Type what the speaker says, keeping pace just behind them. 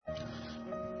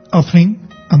offering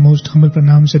our most humble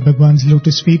pranams at Bhagwan's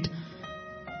lotus feet.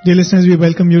 Dear listeners, we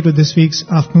welcome you to this week's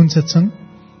afternoon satsang.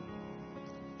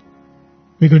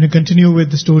 We're going to continue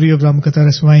with the story of Ramakatha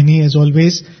Rasavahini as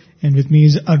always, and with me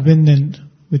is Arvind, and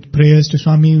with prayers to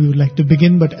Swami we would like to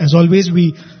begin. But as always,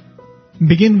 we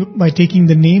begin by taking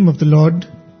the name of the Lord,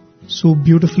 so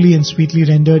beautifully and sweetly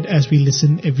rendered, as we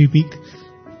listen every week.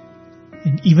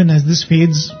 And even as this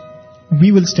fades,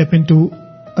 we will step into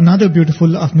another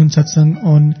beautiful afternoon satsang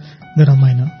on the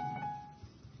Ramayana.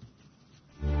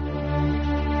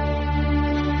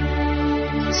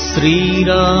 Sri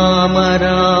Rama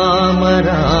Rama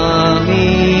Rameti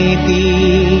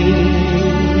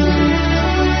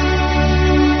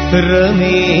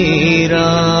Rame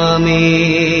Rame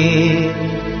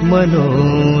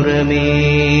Manorame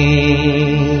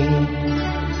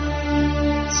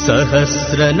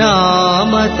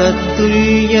Sahasranama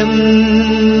Tattuliyam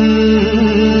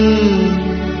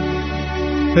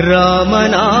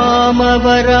Ramanama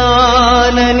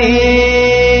Varanane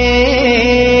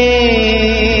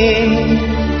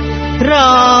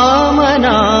Ramanama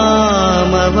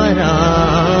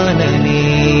Varanane.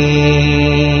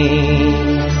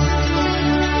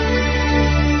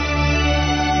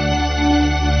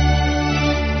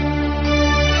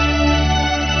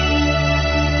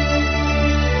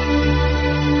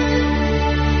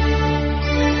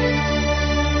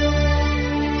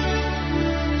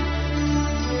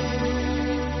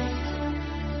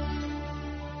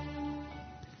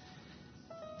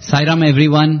 Sairam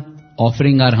everyone,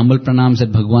 offering our humble pranams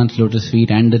at Bhagwan's lotus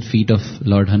feet and at feet of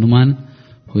Lord Hanuman,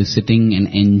 who is sitting and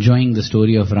enjoying the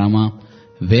story of Rama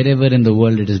wherever in the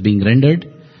world it is being rendered.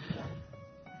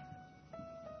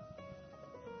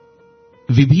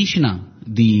 Vibhishana,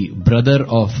 the brother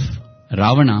of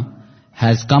Ravana,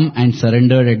 has come and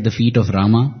surrendered at the feet of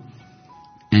Rama.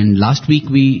 And last week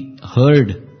we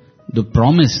heard the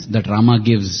promise that Rama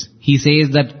gives. He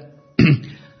says that,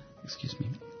 excuse me,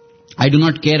 I do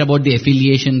not care about the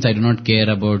affiliations, I do not care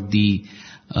about the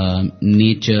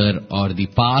nature or the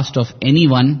past of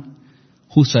anyone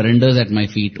who surrenders at my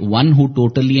feet. One who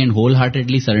totally and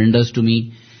wholeheartedly surrenders to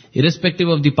me, irrespective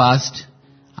of the past,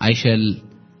 I shall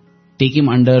take him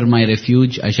under my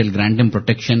refuge, I shall grant him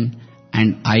protection,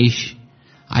 and I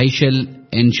shall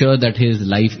ensure that his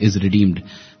life is redeemed.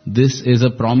 This is a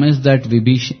promise that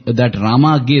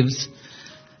Rama gives,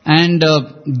 and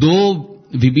though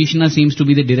Vibhishana seems to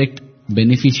be the direct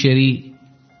beneficiary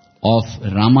of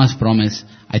Rama's promise,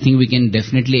 I think we can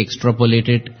definitely extrapolate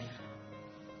it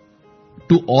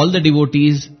to all the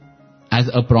devotees as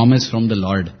a promise from the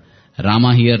Lord.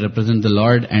 Rama here represents the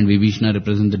Lord and Vibhishana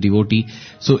represents the devotee.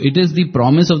 So it is the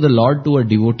promise of the Lord to a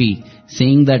devotee,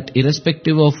 saying that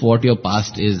irrespective of what your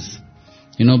past is,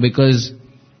 because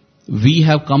we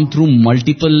have come through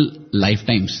multiple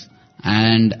lifetimes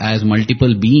and as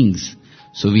multiple beings,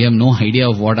 so we have no idea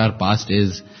of what our past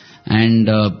is. And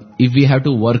if we have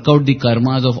to work out the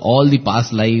karmas of all the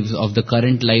past lives, of the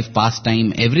current life, past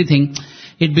time, everything,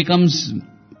 it becomes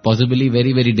possibly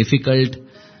very, very difficult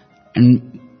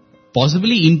and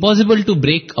possibly impossible to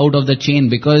break out of the chain,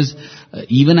 because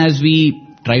even as we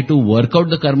try to work out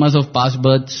the karmas of past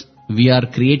births, we are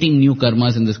creating new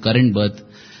karmas in this current birth.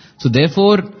 So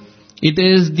therefore, it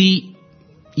is the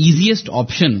easiest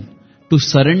option to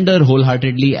surrender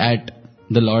wholeheartedly at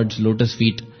the Lord's lotus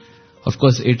feet. Of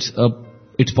course, it's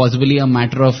possibly a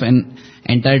matter of an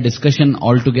entire discussion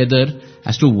altogether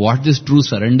as to what this true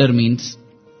surrender means.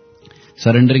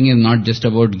 Surrendering is not just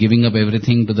about giving up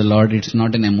everything to the Lord. It's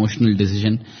not an emotional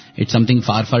decision. It's something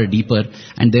far, far deeper.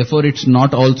 And therefore, it's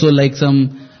not also like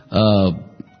some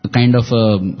kind of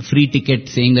a free ticket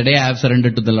saying that, hey, I have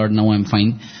surrendered to the Lord, now I'm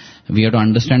fine. We have to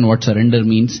understand what surrender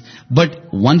means.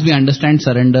 But once we understand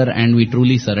surrender and we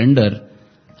truly surrender,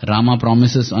 Rama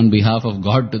promises on behalf of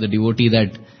God to the devotee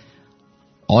that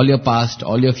all your past,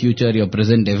 all your future, your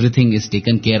present, everything is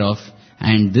taken care of.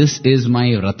 And this is my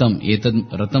Ratam,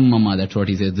 Ratam Mama, that's what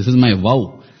he says. This is my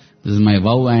vow. This is my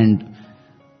vow, and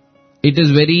it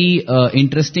is very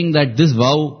interesting that this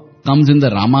vow comes in the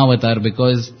Rama avatar,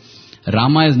 because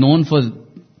Rama is known for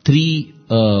three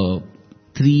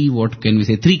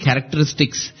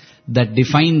characteristics that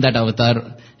define that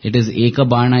avatar. It is Eka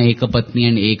Bana, Eka Patni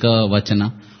and Eka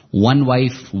Vachana. One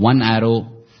wife, one arrow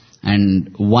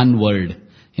and one word.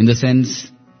 In the sense,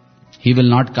 he will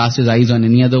not cast his eyes on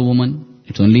any other woman.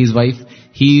 It's only his wife.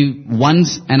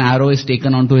 Once an arrow is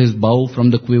taken onto his bow from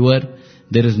the quiver,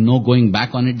 there is no going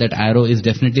back on it. That arrow is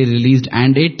definitely released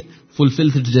and it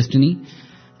fulfills its destiny.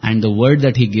 And the word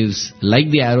that he gives, like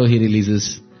the arrow he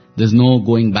releases, there's no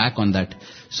going back on that.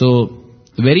 So,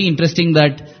 very interesting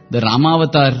that the Rama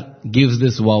avatar gives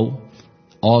this vow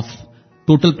of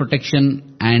total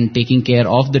protection and taking care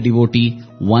of the devotee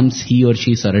once he or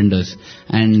she surrenders.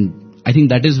 And I think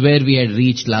that is where we had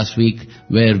reached last week,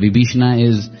 where Vibhishana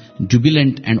is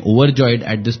jubilant and overjoyed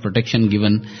at this protection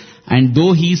given. And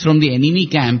though he is from the enemy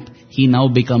camp, he now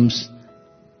becomes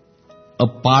a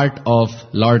part of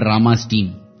Lord Rama's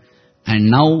team.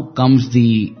 And now comes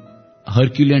the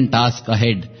Herculean task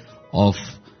ahead of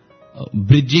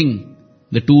bridging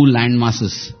the two land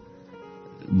masses,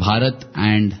 Bharat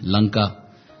and Lanka,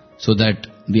 so that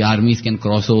the armies can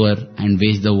cross over and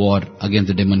wage the war against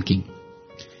the Demon King.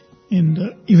 And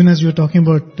even as you were talking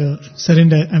about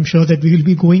surrender, I'm sure that we will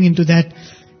be going into that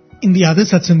in the other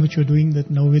satsang which we're doing, that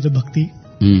Navaveda Bhakti.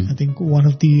 I think one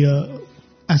of the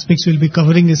aspects we'll be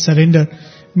covering is surrender.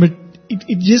 But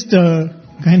it just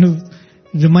kind of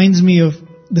reminds me of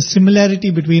the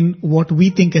similarity between what we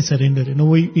think as surrender. You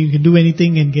know, you can do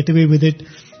anything and get away with it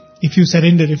if you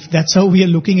surrender. If that's how we are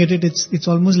looking at it, it's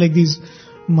almost like these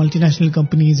multinational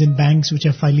companies and banks which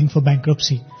are filing for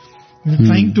bankruptcy. You know,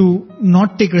 trying to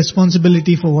not take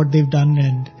responsibility for what they've done,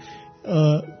 and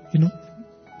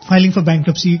filing for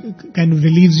bankruptcy kind of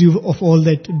relieves you of all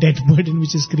that debt burden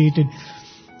which is created.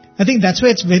 I think that's why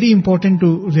it's very important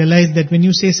to realize that when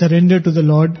you say surrender to the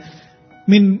Lord, I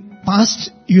mean,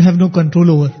 past you have no control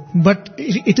over, but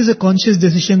it is a conscious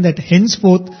decision that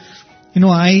henceforth,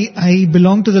 I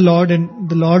belong to the Lord, and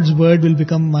the Lord's word will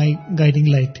become my guiding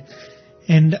light.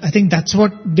 And I think that's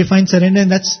what defines surrender,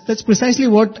 and that's precisely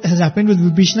what has happened with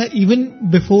Vibhishana even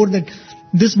before that,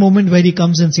 this moment where he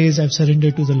comes and says, I've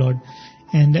surrendered to the Lord.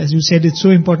 And as you said, it's so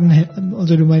important. I'm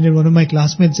also reminded, one of my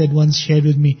classmates had once shared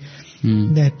with me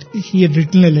that he had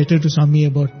written a letter to Swami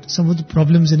about some of the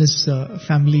problems in his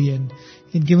family, and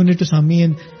he'd given it to Swami,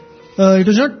 and it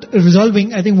was not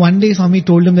resolving. I think one day Swami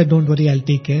told him that, don't worry, I'll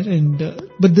take care. And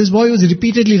but this boy was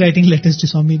repeatedly writing letters to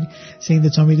Swami saying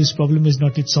that, Swami, this problem is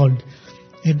not yet solved.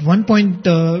 At one point,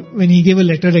 when he gave a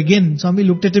letter again, Swami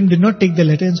looked at him, did not take the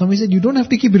letter, and Swami said, you don't have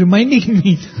to keep reminding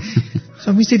me.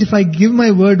 Swami said, if I give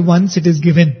my word once, it is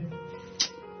given.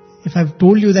 If I've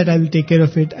told you that I will take care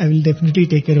of it, I will definitely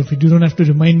take care of it. You don't have to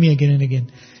remind me again and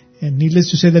again. And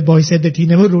needless to say, that boy said that he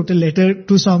never wrote a letter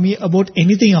to Swami about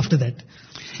anything after that,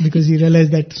 because he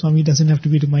realized that Swami doesn't have to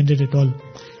be reminded at all.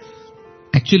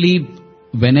 Actually,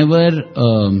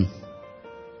 whenever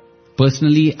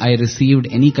personally I received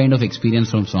any kind of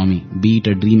experience from Swami, be it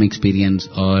a dream experience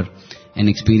or an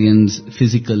experience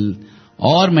physical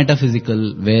or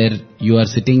metaphysical, where you are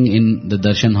sitting in the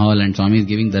darshan hall and Swami is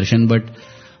giving darshan, but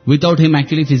without him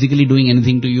actually physically doing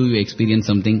anything to you, you experience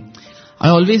something. I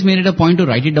always made it a point to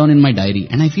write it down in my diary,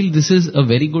 and I feel this is a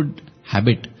very good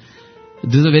habit.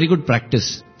 This is a very good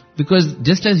practice, because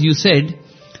just as you said,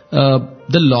 the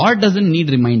Lord doesn't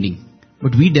need reminding,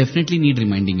 but we definitely need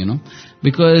reminding,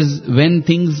 because when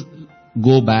things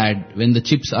go bad, when the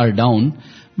chips are down,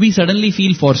 we suddenly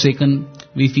feel forsaken.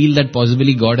 We feel that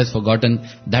possibly God has forgotten.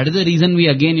 That is the reason we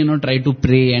again, try to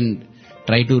pray and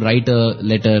try to write a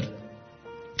letter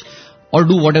or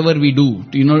do whatever we do,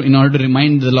 in order to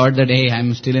remind the Lord that, hey,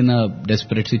 I'm still in a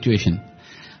desperate situation.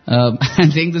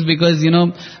 I'm saying this because,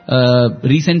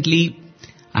 recently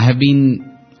I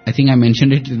think I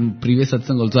mentioned it in previous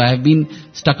satsang also, I have been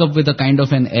stuck up with a kind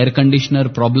of an air conditioner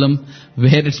problem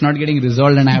where it's not getting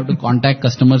resolved, and I have to contact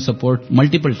customer support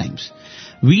multiple times.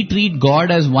 We treat God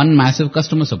as one massive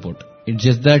customer support. It's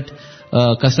just that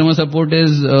customer support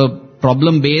is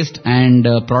problem based and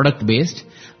product based,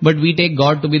 but we take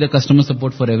God to be the customer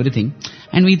support for everything.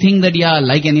 And we think that,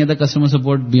 like any other customer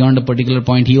support, beyond a particular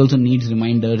point, he also needs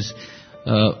reminders.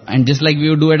 And just like we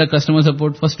would do at a customer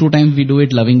support, first 2 times we do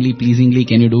it lovingly, pleasingly,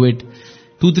 can you do it?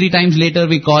 2-3 times later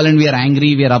we call and we are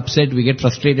angry, we are upset, we get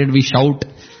frustrated, we shout.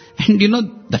 And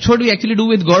that's what we actually do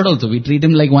with God also. We treat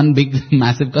him like one big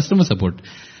massive customer support.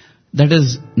 That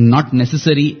is not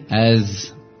necessary,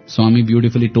 as Swami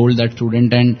beautifully told that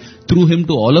student, and through him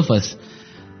to all of us.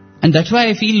 And that's why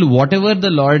I feel whatever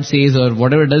the Lord says or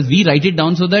whatever does, we write it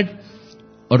down so that,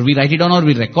 or we write it down or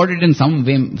we record it in some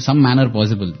way, some manner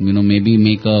possible. Maybe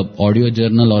make a audio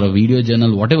journal or a video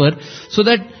journal, whatever, so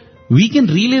that we can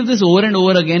relive this over and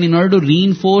over again in order to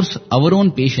reinforce our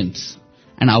own patience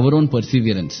and our own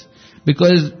perseverance.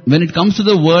 Because when it comes to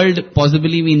the world,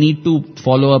 possibly we need to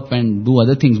follow up and do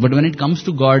other things. But when it comes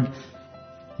to God,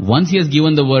 once He has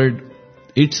given the word,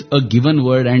 it's a given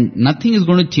word and nothing is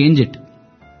going to change it.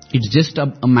 It's just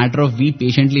a matter of we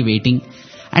patiently waiting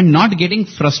and not getting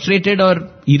frustrated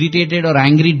or irritated or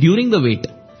angry during the wait.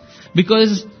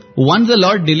 Because once the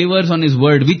Lord delivers on His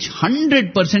word, which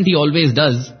 100% He always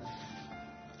does,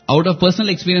 out of personal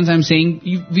experience I'm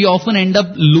saying, we often end up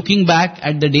looking back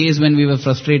at the days when we were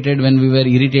frustrated, when we were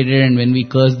irritated and when we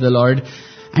cursed the Lord.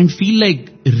 and feel like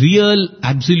real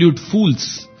absolute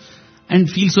fools and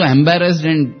feel so embarrassed,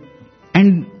 and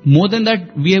more than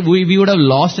that, we would have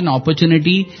lost an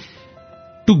opportunity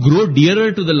to grow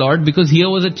dearer to the Lord, because here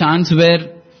was a chance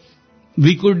where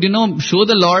we could, show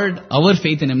the Lord our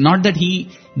faith in Him. Not that He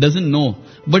doesn't know,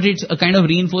 but it's a kind of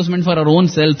reinforcement for our own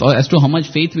self as to how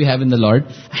much faith we have in the Lord,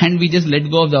 and we just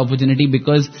let go of the opportunity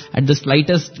because at the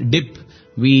slightest dip,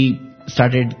 we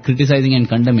started criticizing and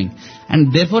condemning.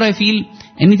 And therefore I feel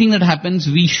anything that happens,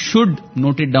 we should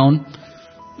note it down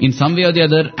in some way or the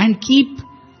other and keep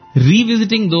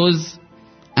revisiting those.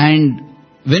 And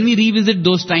when we revisit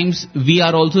those times, we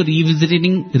are also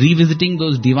revisiting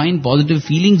those divine positive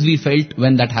feelings we felt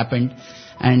when that happened.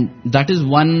 And that is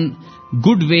one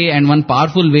good way and one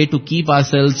powerful way to keep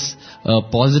ourselves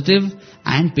positive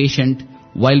and patient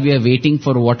while we are waiting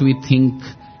for what we think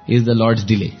is the Lord's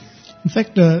delay. In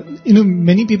fact,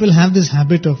 many people have this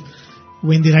habit of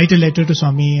when they write a letter to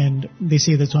Swami and they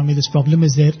say that Swami, this problem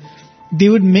is there, they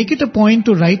would make it a point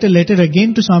to write a letter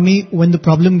again to Swami when the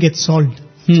problem gets solved.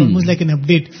 It's almost like an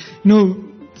update.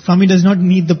 Swami does not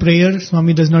need the prayer,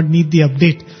 Swami does not need the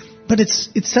update. But it's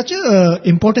such a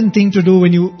important thing to do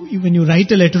when you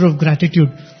write a letter of gratitude.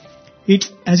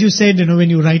 As you said, when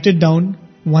you write it down,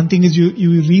 one thing is you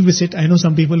revisit. I know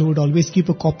some people who would always keep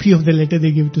a copy of the letter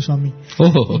they give to Swami.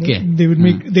 Oh, okay.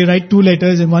 They write 2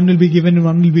 letters and one will be given and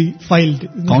one will be filed.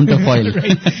 Counterfoil.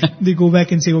 Right. They go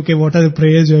back and say, okay, what are the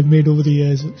prayers you have made over the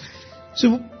years?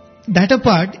 So that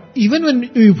apart, even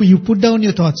when you put down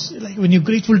your thoughts, like when you're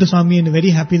grateful to Swami and very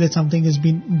happy that something has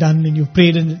been done and you've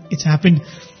prayed and it's happened,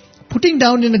 putting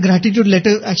down in a gratitude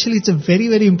letter, actually it's a very,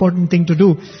 very important thing to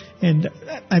do. And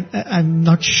I'm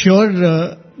not sure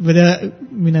where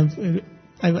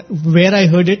I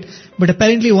heard it, but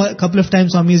apparently a couple of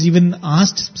times Swami has even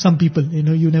asked some people,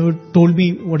 you never told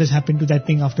me what has happened to that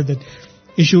thing after that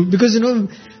issue. Because,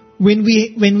 when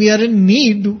we are in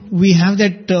need, we have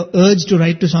that urge to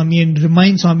write to Swami and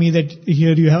remind Swami that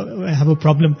here you have a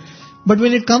problem. But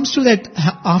when it comes to that,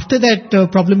 after that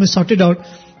problem is sorted out,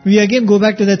 we again go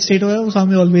back to that state of,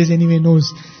 Swami always anyway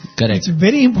knows. Correct. It's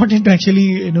very important to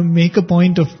actually, make a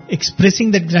point of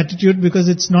expressing that gratitude, because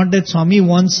it's not that Swami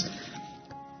wants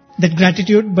that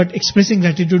gratitude, but expressing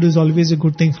gratitude is always a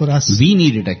good thing for us. We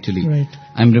need it actually. Right.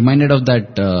 I'm reminded of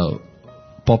that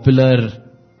popular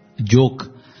joke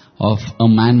of a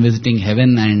man visiting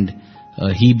heaven and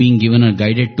he being given a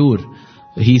guided tour.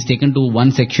 He's taken to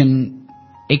one section,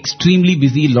 extremely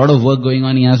busy, lot of work going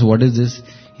on. He asks, what is this?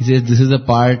 He says, this is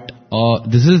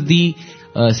the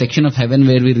section of heaven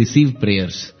where we receive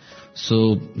prayers.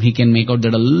 So he can make out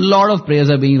that a lot of prayers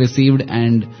are being received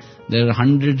and there are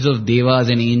hundreds of devas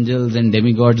and angels and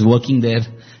demigods working there,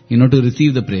 to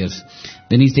receive the prayers.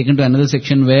 Then he's taken to another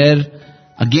section where,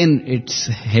 again, it's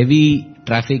heavy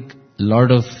traffic,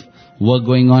 lot of work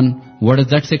going on. What is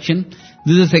that section?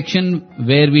 This is a section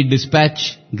where we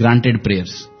dispatch granted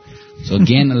prayers. So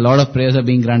again, a lot of prayers are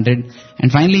being granted.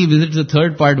 And finally, he visits the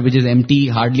third part, which is empty,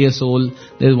 hardly a soul.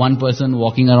 There's one person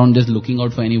walking around just looking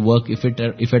out for any work, if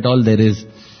at all there is.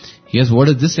 He asks, what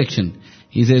is this section?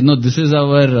 He says, no, this is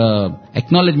our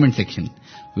acknowledgement section,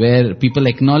 where people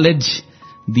acknowledge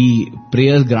the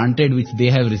prayers granted which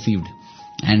they have received.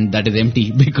 And that is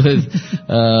empty, because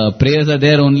prayers are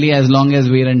there only as long as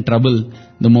we are in trouble.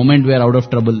 The moment we are out of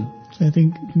trouble. So I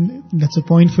think that's a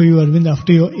point for you, Arvind.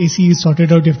 After your AC is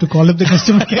sorted out, you have to call up the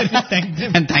customer care and thank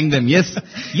them. And thank them, yes.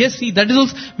 Yes, see, that is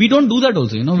also, we don't do that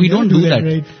also, we don't do that.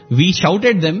 Right. We shout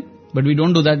at them, but we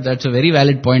don't do that. That's a very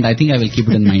valid point. I think I will keep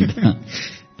it in mind.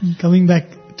 Coming back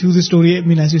to the story,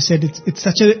 as you said, it's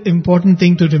such an important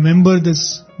thing to remember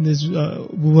this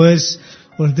verse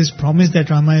or this promise that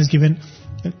Rama has given.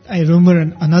 I remember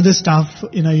another staff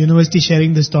in our university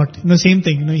sharing this thought. Same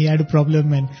thing. He had a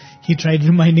problem and he tried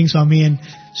reminding Swami, and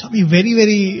Swami very,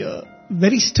 very,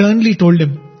 very sternly told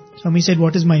him. Swami said,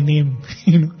 "What is my name?"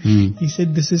 He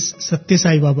said, "This is Satya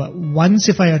Sai Baba. Once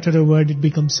if I utter a word, it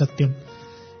becomes Satyam.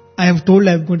 I have told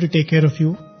I'm going to take care of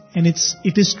you, and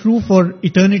it is true for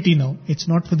eternity now. It's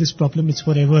not for this problem. It's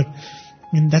forever."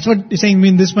 And that's what he's saying.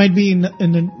 This might be in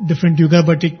a different yuga,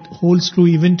 but it holds true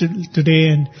even today.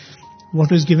 And what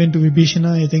was given to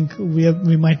Vibhishana, I think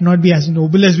we might not be as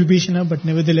noble as Vibhishana, but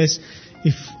nevertheless,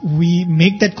 if we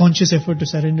make that conscious effort to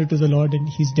surrender to the Lord, and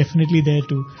He's definitely there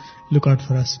to look out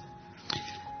for us.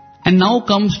 And now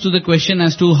comes to the question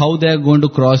as to how they are going to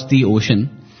cross the ocean.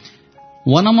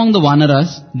 One among the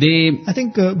Vanaras, I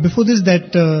think before this,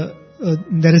 that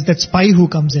there is that spy who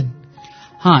comes in.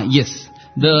 Yes.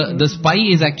 The spy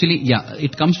is actually,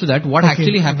 it comes to that. What Okay,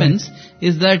 actually happens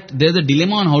is that there's a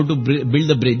dilemma on how to build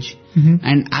the bridge.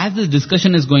 And as this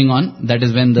discussion is going on, that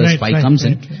is when the Right, spy right, comes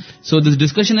in. right, right. So this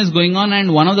discussion is going on,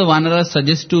 and one of the Vanaras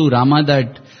suggests to Rama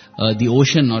that the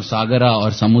ocean or Sagara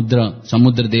or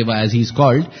Samudra Deva as he's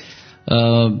called,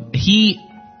 he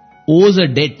owes a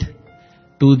debt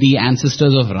to the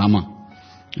ancestors of Rama.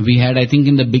 We had, I think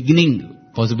in the beginning,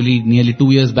 possibly nearly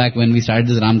 2 years back when we started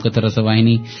this Ramakatha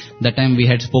Rasavahini, that time we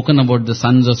had spoken about the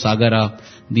sons of Sagara,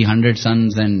 the 100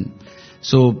 sons, and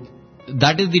so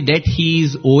that is the debt he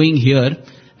is owing here.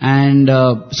 And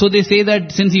so they say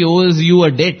that since he owes you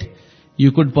a debt,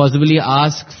 you could possibly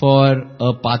ask for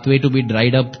a pathway to be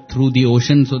dried up through the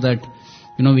ocean so that,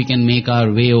 we can make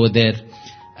our way over there.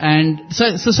 And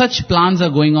so such plans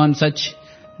are going on, such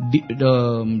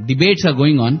debates are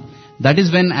going on. That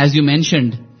is when, as you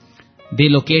mentioned, they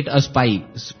locate a spy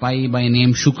by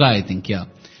name Shuka, I think,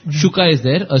 Shuka is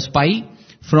there, a spy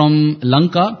from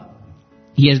Lanka.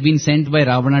 He has been sent by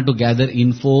Ravana to gather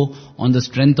info on the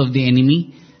strength of the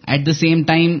enemy. At the same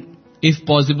time, if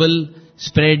possible,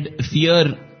 spread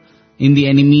fear in the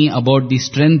enemy about the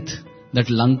strength that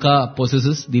Lanka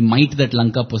possesses, the might that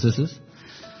Lanka possesses.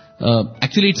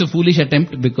 Actually, it's a foolish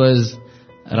attempt because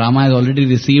Rama has already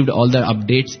received all the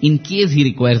updates in case he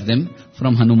requires them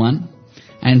from Hanuman.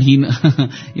 And he,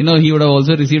 he would have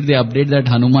also received the update that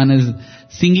Hanuman is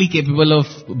singly capable of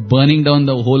burning down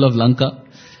the whole of Lanka.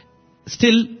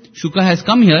 Still, Shuka has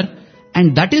come here,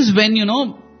 and that is when,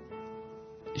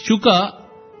 Shuka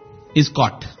is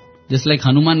caught. Just like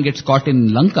Hanuman gets caught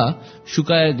in Lanka,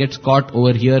 Shuka gets caught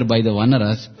over here by the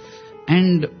Vanaras.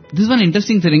 And this is one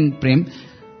interesting thing, Prem.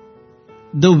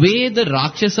 The way the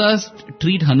Rakshasas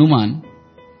treat Hanuman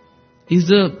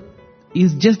is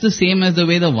just the same as the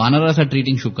way the Vanaras are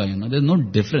treating Shuka, There's no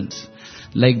difference.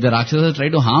 Like the Rakshasas try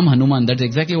to harm Hanuman, that's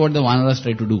exactly what the Vanaras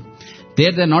try to do.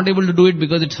 There they're not able to do it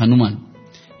because it's Hanuman.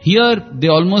 Here they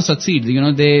almost succeed.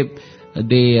 They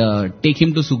take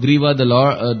him to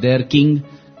Sugriva, their king,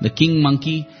 the king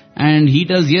monkey, and he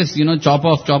does, chop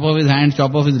off his hands,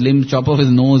 chop off his limbs, chop off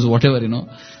his nose, whatever,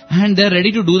 And they're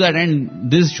ready to do that, and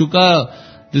this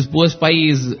Shuka, this poor spy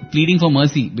is pleading for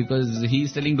mercy because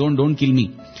he's telling, don't kill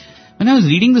me. When I was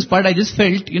reading this part, I just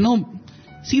felt,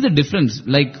 see the difference.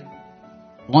 Like,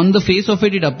 on the face of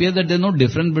it appears that there's no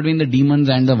difference between the demons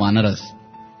and the Vanaras.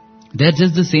 They're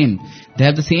just the same. They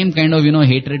have the same kind of,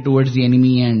 hatred towards the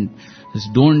enemy, and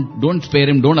just don't spare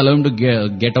him, don't allow him to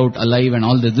get out alive and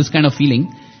all this kind of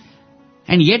feeling.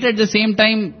 And yet at the same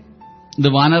time, the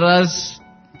Vanaras,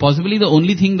 possibly the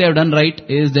only thing they have done right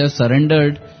is they have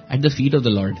surrendered at the feet of the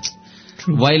Lord.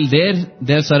 True. While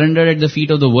they have surrendered at the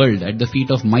feet of the world, at the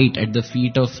feet of might, at the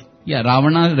feet of,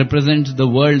 Ravana represents the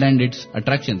world and its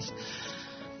attractions.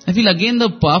 I feel again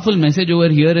the powerful message over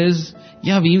here is,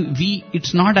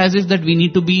 it's not as if that we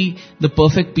need to be the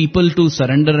perfect people to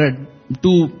surrender,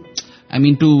 to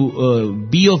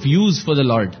be of use for the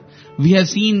Lord. We have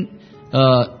seen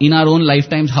in our own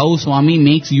lifetimes how Swami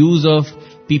makes use of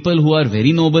people who are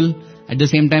very noble, at the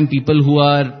same time people who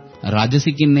are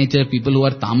Rajasic in nature, people who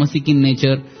are Tamasic in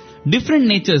nature, different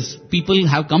natures. People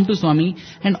have come to Swami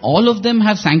and all of them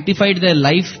have sanctified their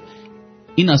life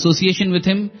in association with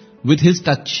him, with his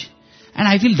touch. And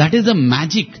I feel that is the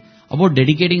magic about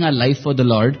dedicating our life for the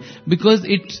Lord, because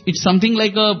it's something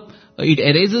like it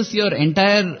erases your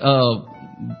entire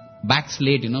back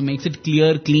slate, makes it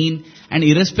clear, clean, and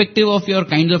irrespective of your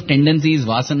kinds of tendencies,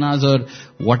 vasanas, or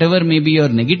whatever may be your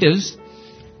negatives,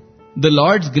 the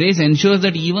Lord's grace ensures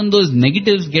that even those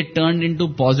negatives get turned into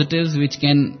positives which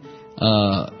can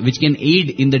aid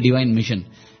in the divine mission.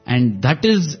 And that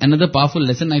is another powerful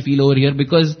lesson I feel over here,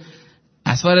 because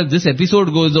as far as this episode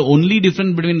goes, the only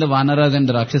difference between the Vanaras and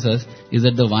the Rakshasas is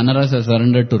that the Vanaras have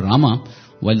surrendered to Rama,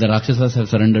 while the Rakshasas have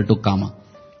surrendered to Kama.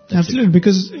 Absolutely,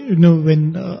 because,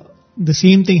 when the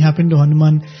same thing happened to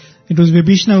Hanuman, it was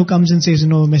Vibhishana who comes and says, a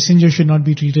messenger should not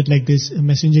be treated like this, a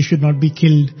messenger should not be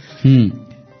killed.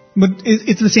 But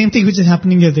it's the same thing which is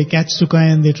happening here. They catch Sukha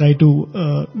and they try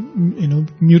to,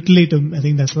 mutilate him. I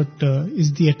think that's what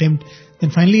is the attempt.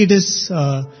 And finally it is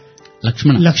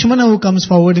Lakshmana who comes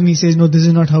forward and he says, no, this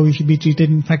is not how he should be treated.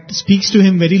 In fact, speaks to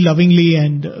him very lovingly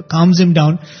and calms him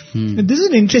down. This is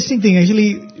an interesting thing.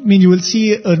 Actually, you will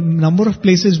see a number of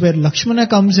places where Lakshmana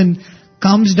comes and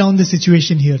calms down the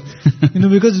situation here.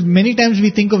 Because many times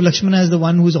we think of Lakshmana as the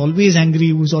one who's always angry,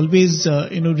 who's always,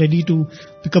 ready to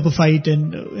pick up a fight.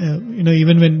 And,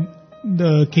 even when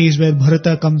the case where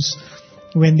Bharata comes,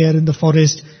 when they are in the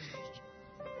forest,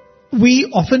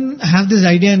 we often have this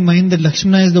idea in mind that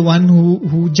Lakshmana is the one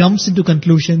who jumps into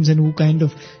conclusions and who kind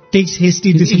of takes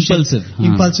hasty decisions.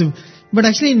 Impulsive. But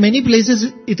actually in many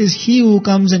places it is he who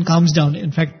comes and calms down.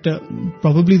 In fact,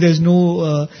 probably there's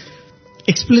no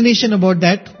explanation about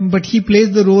that, but he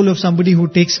plays the role of somebody who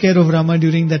takes care of Rama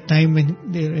during that time when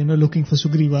they're looking for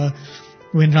Sugriva,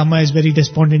 when Rama is very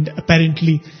despondent.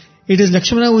 Apparently it is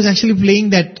Lakshmana who is actually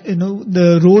playing that,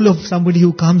 the role of somebody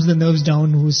who calms the nerves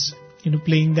down, who's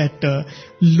playing that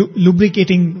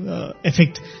lubricating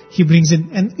effect he brings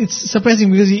in. And it's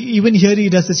surprising because even here he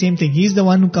does the same thing. He's the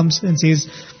one who comes and says,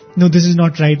 no, this is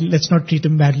not right, let's not treat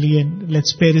him badly and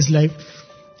let's spare his life.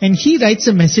 And he writes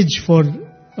a message for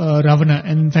Ravana,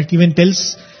 and in fact even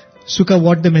tells Sukha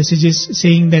what the message is,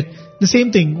 saying that the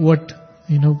same thing, what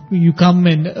you come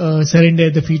and surrender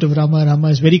at the feet of Rama. Rama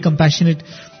is very compassionate.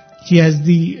 He has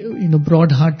the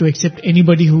broad heart to accept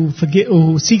anybody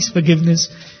who seeks forgiveness.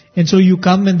 And so you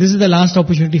come, and this is the last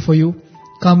opportunity for you.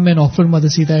 Come and offer Mother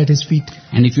Sita at his feet.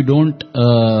 And if you don't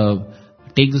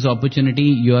take this opportunity,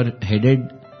 you are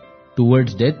headed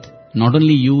towards death. Not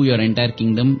only you, your entire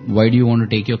kingdom. Why do you want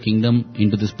to take your kingdom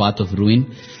into this path of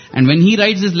ruin? And when he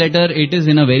writes this letter, it is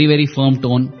in a very, very firm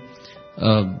tone.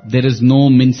 There is no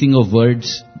mincing of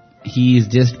words. He is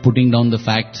just putting down the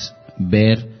facts,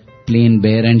 plain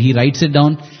bare, and he writes it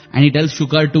down, and he tells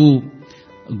Shuka to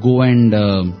go and,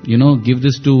 give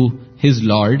this to his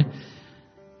Lord.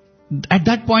 At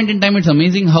that point in time, it's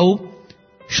amazing how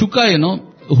Shuka,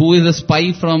 who is a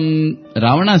spy from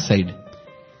Ravana's side,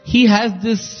 he has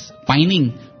this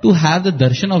pining to have the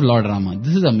darshan of Lord Rama.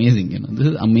 This is amazing, this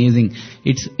is amazing.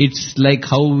 It's like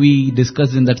how we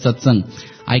discussed in that satsang.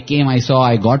 I came, I saw,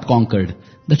 I got conquered.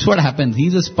 That's what happens.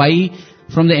 He's a spy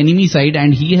from the enemy side,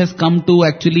 and he has come to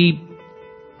actually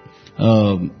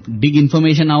dig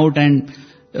information out and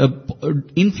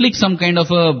inflict some kind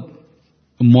of a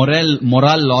moral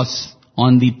loss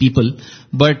on the people.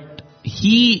 But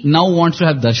he now wants to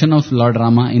have darshan of Lord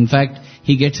Rama. In fact,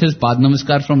 he gets his Pad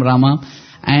Namaskar from Rama,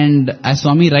 and as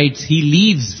Swami writes, he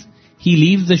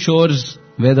leaves the shores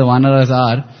where the Vanaras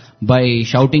are by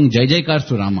shouting Jai Jaikars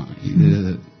to Rama.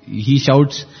 He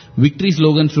shouts victory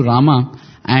slogans to Rama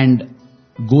and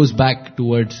goes back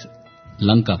towards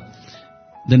Lanka.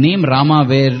 The name Rama,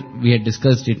 where we had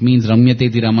discussed, it means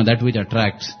Ramyateti Rama, that which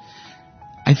attracts.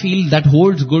 I feel that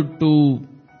holds good to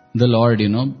the Lord,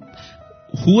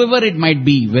 Whoever it might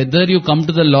be, whether you come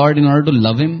to the Lord in order to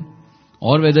love Him,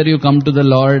 or whether you come to the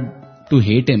Lord to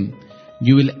hate Him,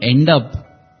 you will end up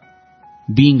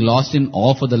being lost in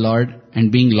awe for the Lord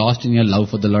and being lost in your love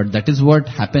for the Lord. That is what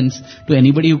happens to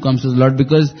anybody who comes to the Lord,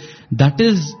 because that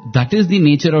is the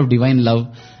nature of divine love,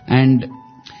 and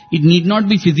it need not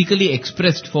be physically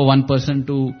expressed for one person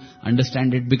to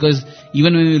understand it, because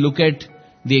even when we look at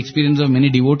the experience of many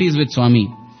devotees with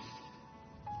Swami,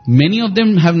 many of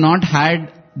them have not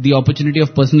had the opportunity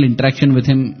of personal interaction with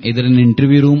him, either in an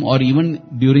interview room or even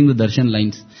during the darshan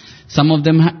lines. Some of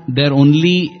them, their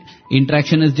only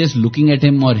interaction is just looking at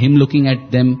him or him looking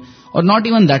at them, or not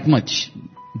even that much.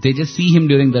 They just see him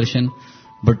during darshan,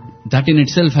 but that in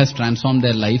itself has transformed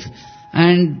their life,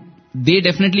 and they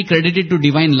definitely credit it to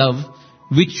divine love,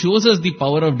 which shows us the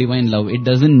power of divine love. It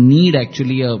doesn't need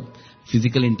actually a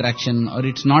physical interaction, or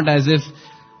it's not as if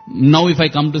now if I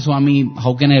come to Swami,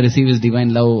 how can I receive His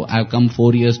divine love? I have come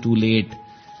 4 years too late.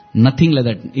 Nothing like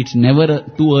that. It's never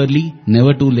too early,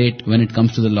 never too late when it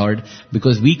comes to the Lord,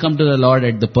 because we come to the Lord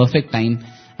at the perfect time,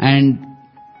 and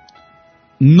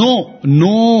no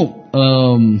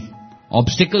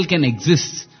obstacle can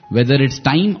exist, whether it's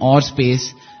time or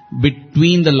space,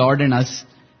 between the Lord and us,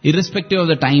 irrespective of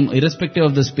the time, irrespective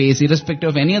of the space, irrespective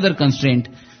of any other constraint.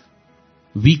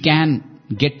 We can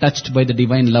get touched by the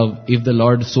divine love if the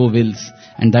Lord so wills.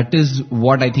 And that is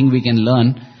what I think we can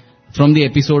learn from the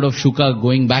episode of Shuka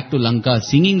going back to Lanka,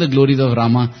 singing the glories of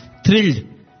Rama, thrilled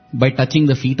by touching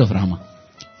the feet of Rama.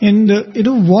 And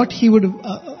what he would have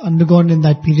undergone in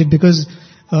that period, because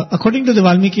according to the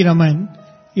Valmiki Ramayana,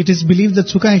 it is believed that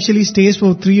Sukha actually stays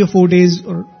for 3 or 4 days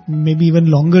or maybe even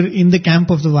longer in the camp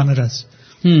of the Vanaras.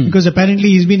 Because apparently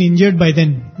he's been injured by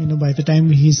then, by the time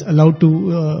he's allowed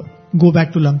to go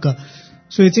back to Lanka.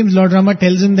 So it seems Lord Rama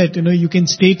tells him that, you can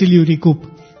stay till you recoup.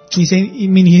 He's saying,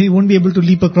 he won't be able to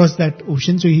leap across that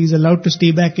ocean, so he's allowed to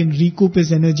stay back and recoup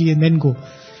his energy and then go.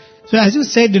 So as you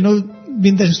said,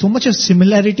 there's so much of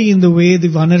similarity in the way the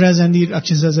Vanaras and the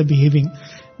Rakshasas are behaving.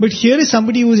 But here is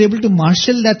somebody who is able to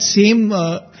marshal that same,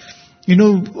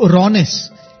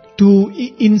 rawness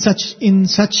in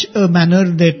such a manner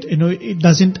that, it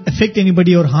doesn't affect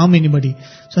anybody or harm anybody.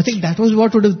 So I think that was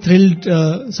what would have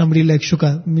thrilled somebody like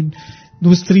Shuka.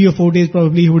 Those 3 or 4 days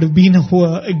probably he would have been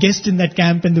a guest in that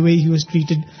camp and the way he was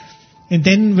treated. And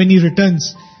then when he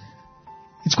returns,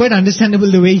 it's quite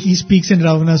understandable the way he speaks in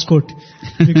Ravana's court,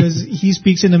 because he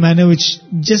speaks in a manner which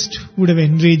just would have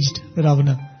enraged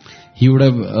Ravana. He would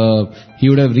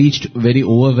have reached very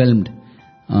overwhelmed.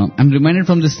 I'm reminded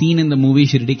from the scene in the movie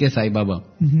Shirdi Ke Sai Baba,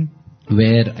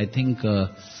 where I think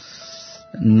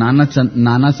Nana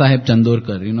Saheb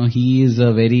Chandorkar, he is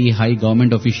a very high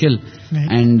government official,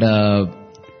 and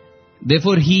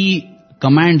therefore he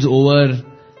commands over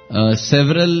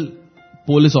several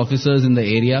police officers in the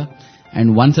area,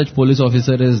 and one such police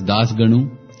officer is Das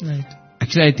Ganu. Right.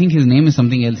 Actually, I think his name is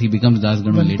something else. He becomes Das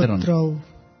Ganu later on.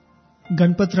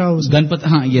 Ganpat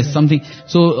Rao. Yes, something.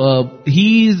 So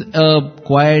he is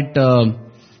quite,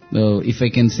 if I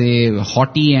can say,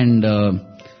 haughty and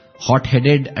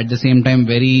hot-headed, at the same time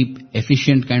very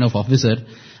efficient kind of officer.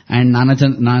 And Nana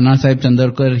Sahib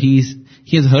Chandorkar, he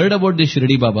has heard about this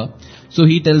Shirdi Baba. So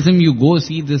he tells him, you go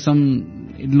see,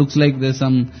 it looks like there's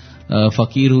some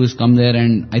fakir who has come there,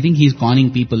 and I think he's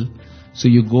conning people. So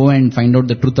you go and find out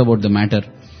the truth about the matter.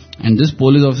 And this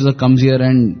police officer comes here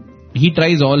and he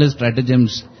tries all his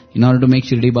stratagems in order to make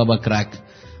Shirdi Baba crack.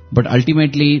 But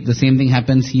ultimately, the same thing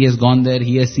happens. He has gone there,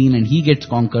 he has seen, and he gets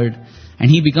conquered. And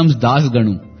he becomes Das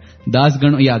Ganu. Das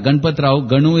Ganu, Ganpat Rao.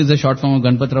 Ganu is a short form of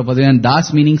Ganpat Rao Padre, and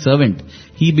Das meaning servant.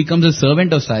 He becomes a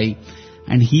servant of Sai.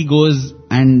 And he goes,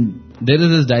 and there is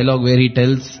this dialogue where he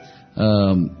tells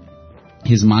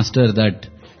his master that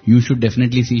you should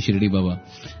definitely see Shirdi Baba.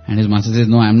 And his master says,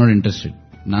 no, I am not interested.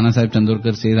 Nana Sahib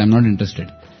Chandorkar says, I am not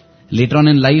interested. Later on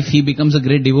in life, he becomes a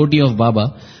great devotee of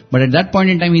Baba. But at that point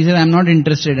in time, he says, I am not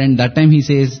interested. And that time he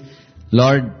says,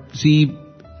 Lord, see,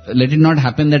 let it not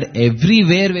happen that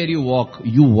everywhere where you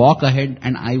walk ahead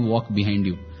and I walk behind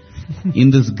you.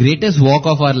 In this greatest walk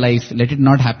of our life, let it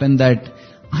not happen that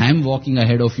I am walking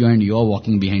ahead of you and you are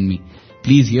walking behind me.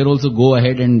 Please, here also go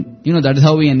ahead, and that is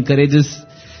how we encourage this.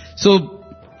 So,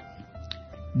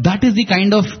 that is the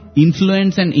kind of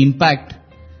influence and impact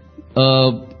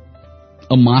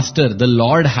a master, the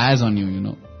Lord has on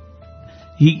you,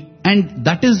 and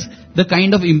that is the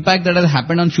kind of impact that has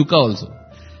happened on Shuka also.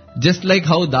 Just like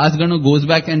how Das Ganu goes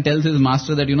back and tells his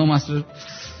master that, master,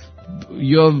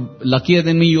 you're luckier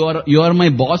than me, you are my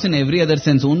boss in every other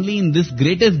sense. Only in this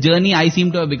greatest journey I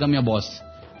seem to have become your boss.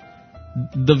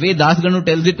 The way Das Ganu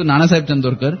tells it to Nana Sahib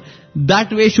Chandorkar,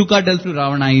 that way Shuka tells to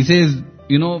Ravana. He says,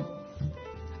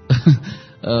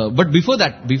 but before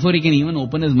he can even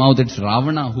open his mouth, it's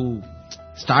Ravana who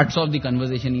starts off the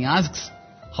conversation. He asks,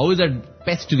 how is that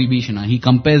pest Vibhishana? He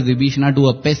compares Vibhishana to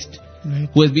a pest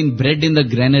who has been bred in the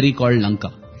granary called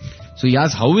Lanka. So he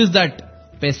asks, how is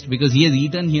that pest? Because he has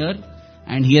eaten here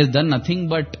and he has done nothing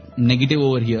but negative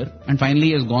over here, and finally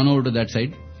he has gone over to that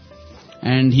side.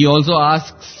 And he also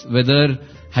asks whether,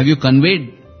 have you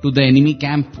conveyed to the enemy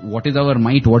camp what is our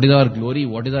might, what is our glory,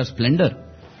 what is our splendor?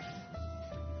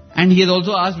 And he has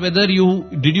also asked whether did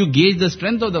you gauge the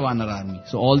strength of the Vanara army?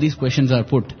 So all these questions are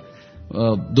put.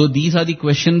 Though these are the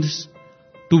questions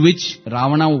to which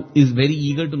Ravana is very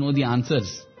eager to know the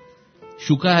answers,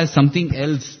 Shuka has something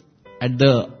else at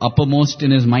the uppermost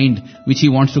in his mind which he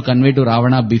wants to convey to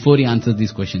Ravana before he answers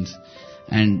these questions.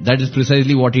 And that is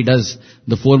precisely what he does.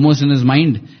 The foremost in his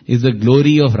mind is the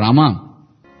glory of Rama.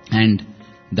 And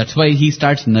that's why he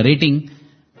starts narrating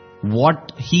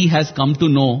what he has come to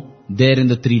know there in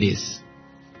the 3 days.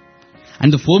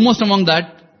 And the foremost among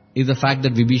that is the fact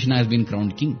that Vibhishana has been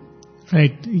crowned king.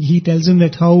 Right. He tells him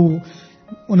that how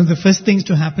one of the first things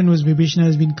to happen was Vibhishana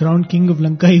has been crowned king of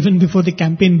Lanka even before the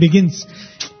campaign begins.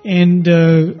 And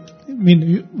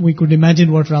we could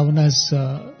imagine what Ravana's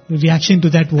reaction to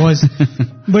that was.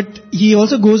 But he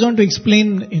also goes on to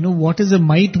explain, what is the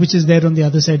might which is there on the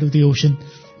other side of the ocean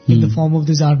in the form of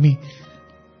this army.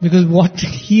 Because what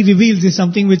he reveals is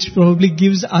something which probably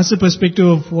gives us a perspective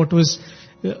of what was,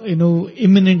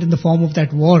 imminent in the form of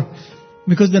that war.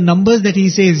 Because the numbers that he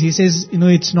says,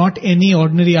 it's not any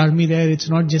ordinary army there, it's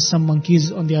not just some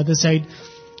monkeys on the other side.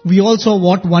 We all saw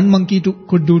what one monkey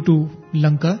could do to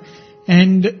Lanka.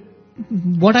 And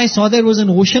what I saw there was an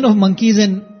ocean of monkeys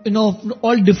and,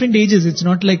 all different ages. It's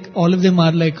not like all of them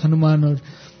are like Hanuman or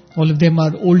all of them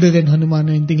are older than Hanuman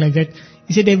or anything like that.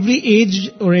 He said every age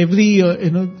or every,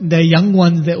 they're young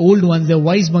ones, they're old ones, they're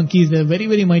wise monkeys, they're very,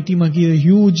 very mighty monkeys, they're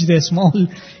huge, they're small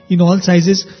in all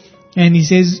sizes. And he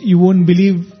says, you won't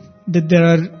believe that there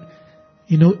are,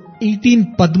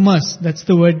 18 Padmas. That's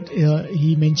the word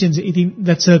he mentions. 18.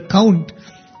 That's a count,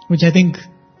 which I think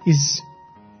is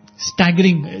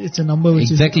staggering. It's a number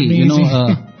which is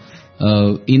amazing.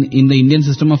 In the Indian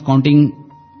system of counting,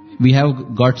 we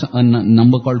have got a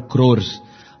number called crores.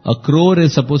 A crore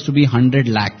is supposed to be 100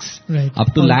 lakhs. Right.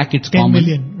 Up to lakh, it's 10 common. 10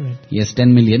 million. Right. Yes,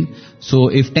 10 million. So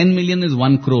if 10 million is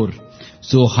 1 crore,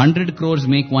 So 100 crores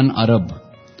make one Arab.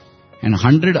 And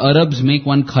 100 Arabs make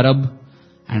one Kharab.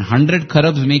 And 100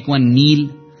 Kharabs make one Neel.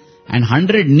 And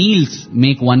 100 Neels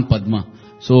make one Padma.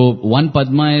 So one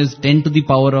Padma is 10 to the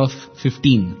power of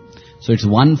 15. So it's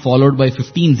 1 followed by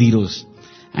 15 zeros.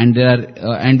 And there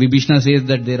are, and Vibhishna says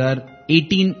that there are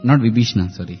 18, not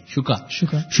Vibhishna, sorry, Shuka.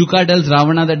 Shuka tells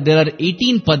Ravana that there are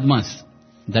 18 Padmas.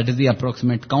 That is the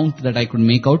approximate count that I could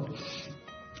make out.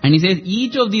 And he says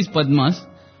each of these Padmas,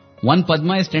 one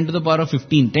Padma is 10 to the power of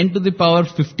 15. 10 to the power of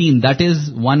 15, that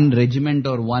is one regiment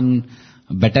or one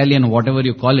battalion, whatever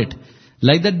you call it.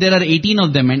 Like that there are 18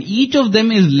 of them, and each of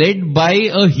them is led by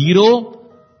a hero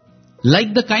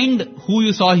like the kind who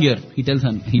you saw here. He tells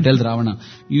Ravana,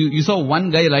 you saw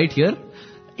one guy right here.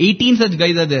 18 such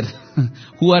guys are there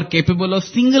who are capable of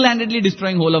single-handedly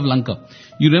destroying whole of Lanka.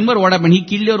 You remember what happened? He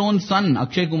killed your own son,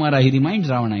 Akshay Kumara. He reminds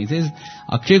Ravana. He says,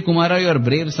 Akshay Kumara, your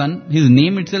brave son. His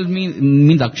name itself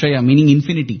means Akshaya, meaning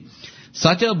infinity.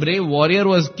 Such a brave warrior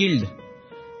was killed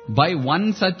by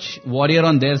one such warrior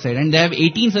on their side. And they have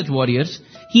 18 such warriors.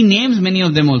 He names many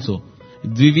of them also.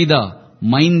 Dvivida,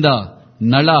 Mainda,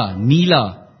 Nala,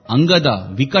 Neela,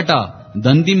 Angada, Vikata,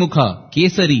 Dandimukha,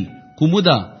 Kesari,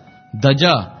 Kumuda,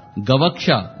 Daja,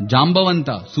 Gavaksha,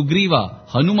 Jambavanta, Sugriva,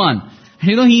 Hanuman.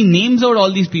 And he names out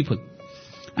all these people.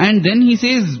 And then he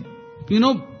says,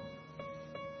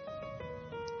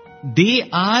 they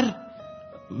are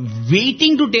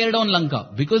waiting to tear down Lanka.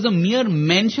 Because the mere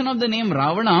mention of the name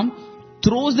Ravana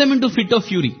throws them into fit of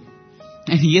fury.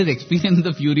 And he has experienced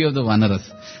the fury of the Vanaras.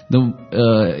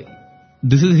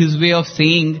 This is his way of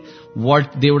saying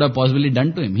what they would have possibly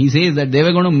done to him. He says that they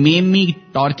were going to maim me,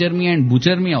 torture me and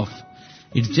butcher me off.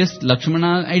 It's just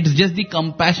Lakshmana, it's just the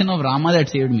compassion of Rama that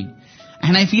saved me.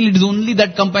 And I feel it is only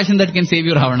that compassion that can save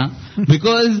you, Ravana.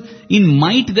 Because in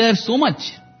might there is so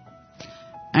much.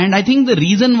 And I think the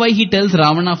reason why he tells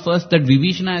Ravana first that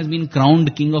Vibhishana has been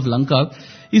crowned king of Lanka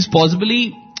is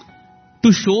possibly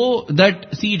to show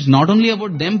that, see, it's not only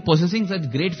about them possessing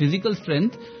such great physical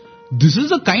strength, this is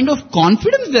the kind of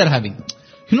confidence they are having.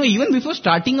 Even before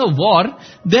starting a war,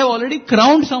 they have already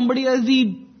crowned somebody as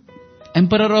the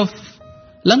emperor of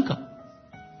Lanka.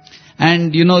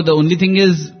 And the only thing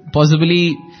is,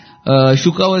 possibly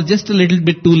Shuka was just a little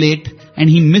bit too late, and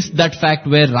he missed that fact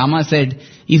where Rama said,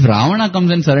 if Ravana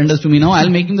comes and surrenders to me now, I'll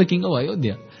make him the king of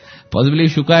Ayodhya. Possibly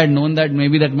if Shuka had known that,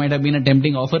 maybe that might have been a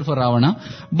tempting offer for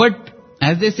Ravana. But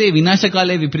as they say,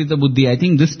 Vinashakale Viprita Buddhi, I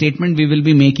think this statement we will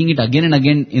be making it again and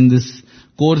again in this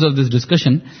course of this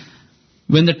discussion.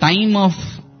 When the time of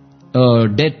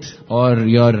death or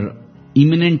your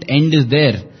imminent end is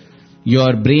there,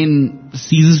 your brain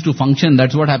ceases to function.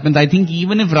 That's what happens. I think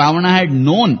even if Ravana had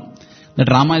known that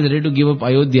Rama is ready to give up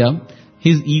Ayodhya,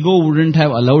 his ego wouldn't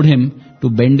have allowed him to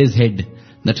bend his head.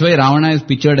 That's why Ravana is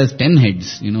pictured as 10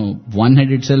 heads. One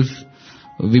head itself,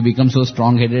 we become so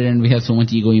strong-headed and we have so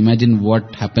much ego. Imagine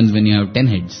what happens when you have 10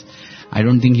 heads. I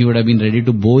don't think he would have been ready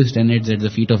to bow his 10 heads at the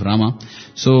feet of Rama.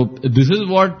 So this is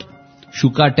what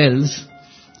Shuka tells,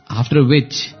 after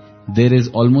which there is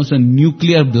almost a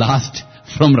nuclear blast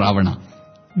from Ravana.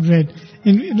 Right.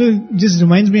 And it just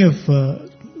reminds me of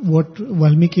what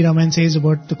Valmiki Ramayana says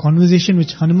about the conversation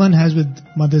which Hanuman has with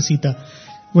Mother Sita.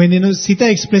 When,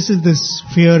 Sita expresses this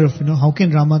fear of, how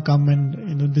can Rama come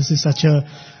and, this is such a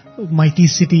mighty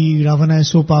city, Ravana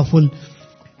is so powerful.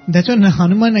 That's when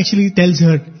Hanuman actually tells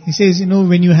her, he says,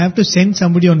 when you have to send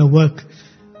somebody on a work,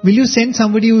 will you send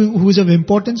somebody who is of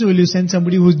importance, or will you send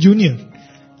somebody who is junior?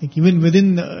 Like even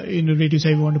within, relatives,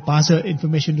 if you want to pass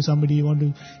information to somebody, you want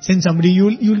to send somebody,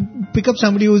 you'll pick up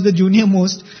somebody who is the junior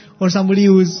most, or somebody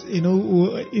who is, in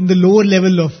the lower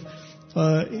level of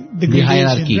the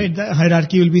hierarchy. Right? The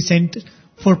hierarchy will be sent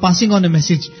for passing on a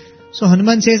message. So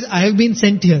Hanuman says, I have been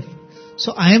sent here.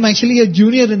 So I am actually a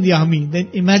junior in the army. Then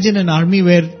imagine an army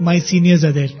where my seniors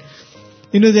are there.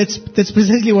 That's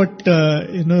precisely what,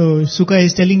 Sukha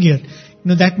is telling here.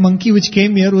 That monkey which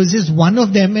came here was just one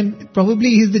of them, and probably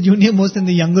he's the junior most and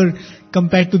the younger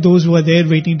compared to those who are there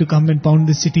waiting to come and pound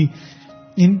the city.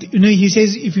 And, he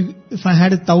says, if I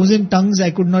had 1,000 tongues,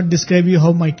 I could not describe you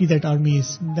how mighty that army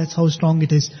is. That's how strong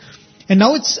it is. And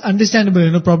now it's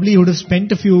understandable, probably he would have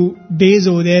spent a few days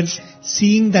over there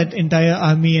seeing that entire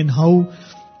army and how,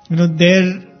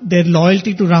 their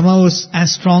loyalty to Rama was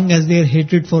as strong as their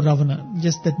hatred for Ravana.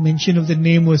 Just that mention of the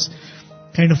name was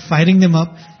kind of firing them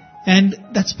up. And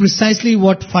that's precisely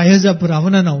what fires up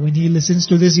Ravana now. When he listens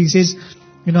to this, he says,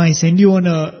 I send you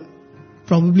on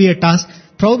probably a task.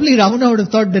 Probably Ravana would have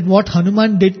thought that what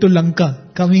Hanuman did to Lanka,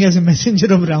 coming as a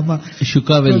messenger of Rama,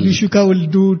 Shuka will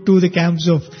do to the camps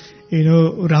of,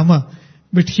 Rama.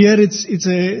 But here it's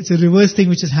a reverse thing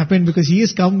which has happened, because he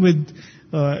has come with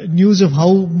news of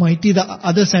how mighty the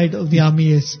other side of the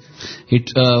army is.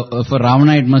 For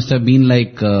Ravana, it must have been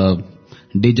like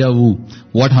deja vu.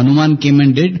 What Hanuman came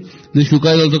and did, the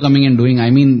Shuka is also coming and doing. I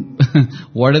mean,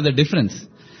 what is the difference?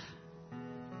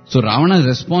 So Ravana's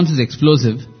response is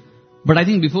explosive. But I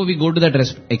think before we go to that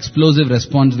explosive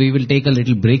response, we will take a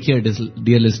little break here,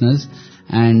 dear listeners.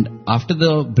 And after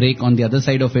the break, on the other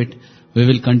side of it, we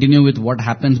will continue with what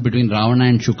happens between Ravana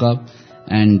and Shuka.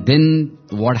 And then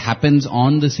what happens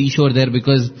on the seashore there,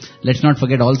 because let's not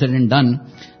forget, all said and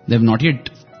done, they have not yet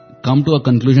come to a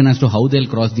conclusion as to how they'll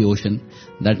cross the ocean.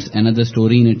 That's another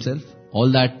story in itself.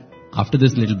 All that after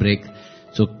this little break.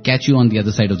 So catch you on the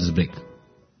other side of this break.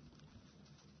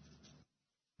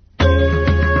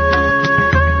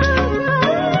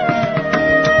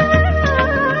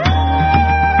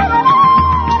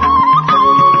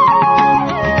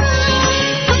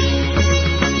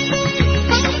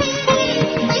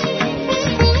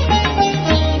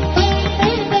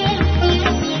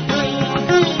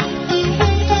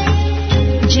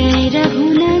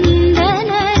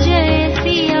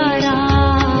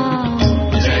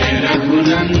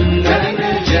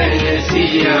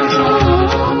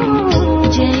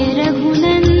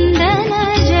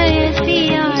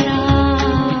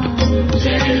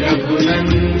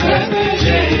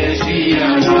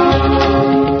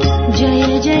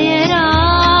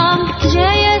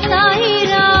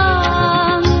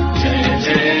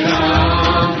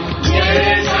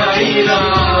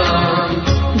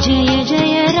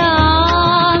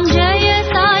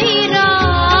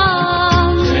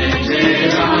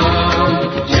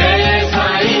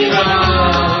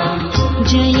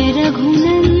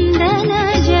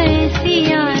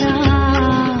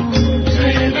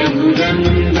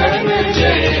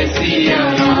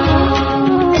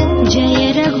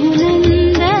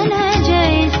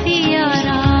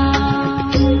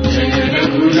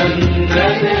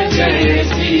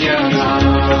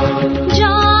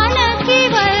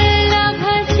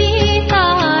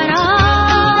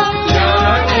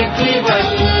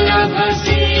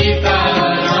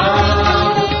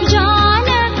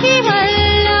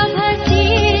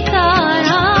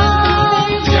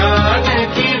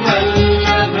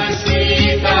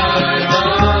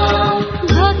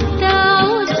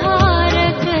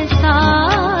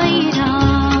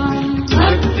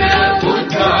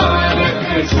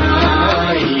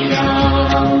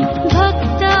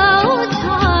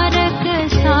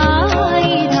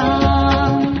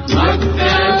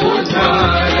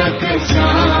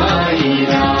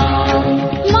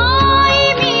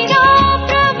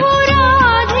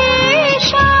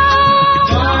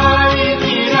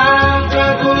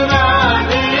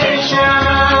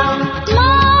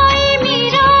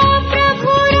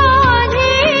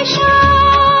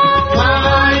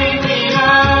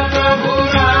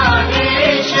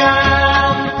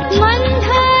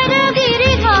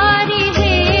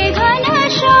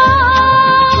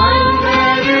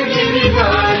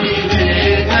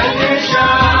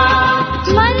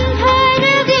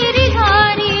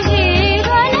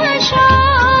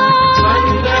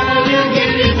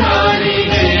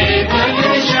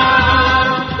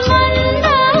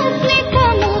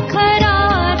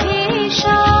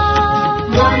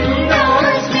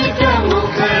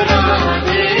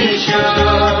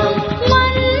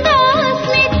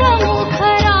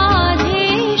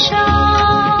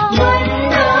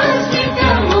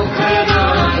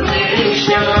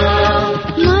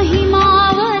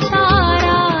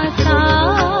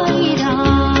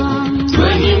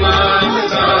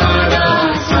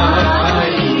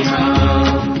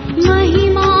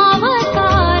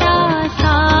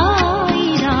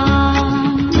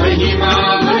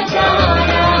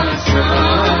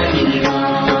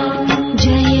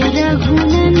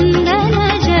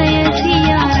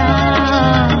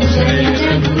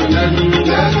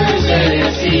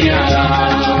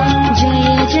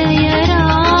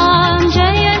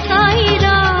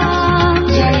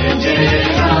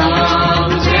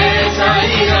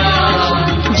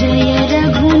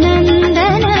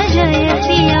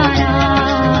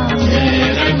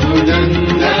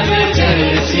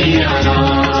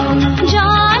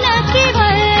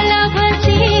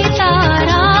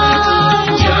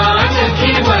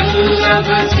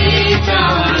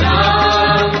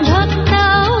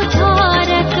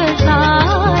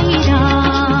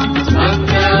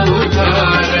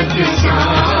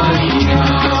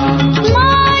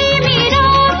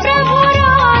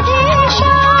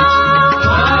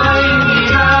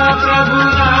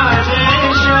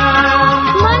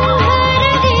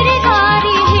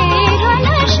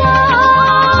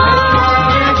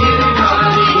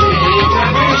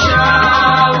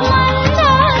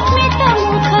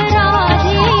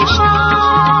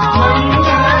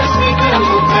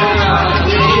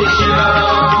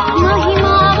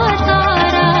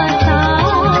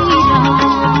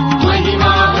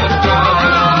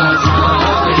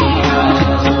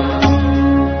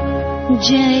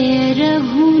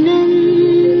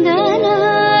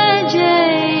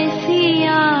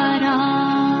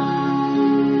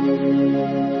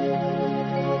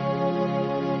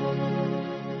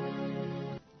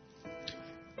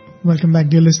 Welcome back,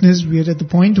 dear listeners. We are at the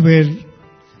point where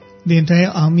the entire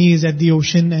army is at the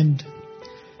ocean and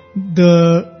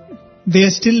they are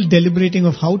still deliberating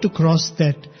of how to cross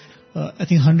that, I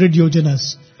think 100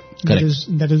 yojanas.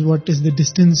 Correct. That is what is the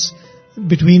distance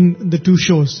between the two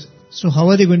shores. So how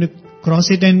are they going to cross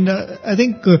it? And I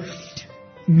think,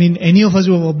 any of us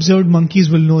who have observed monkeys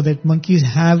will know that monkeys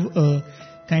have a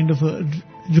kind of a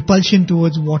repulsion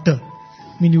towards water.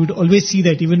 You would always see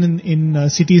that even in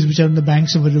cities which are on the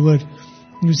banks of a river.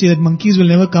 You see that monkeys will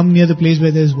never come near the place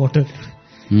where there is water.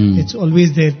 It's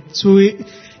always there. So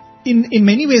in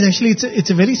many ways, actually, it's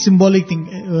a very symbolic thing,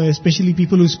 especially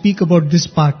people who speak about this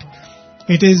part.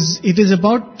 It is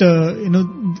about,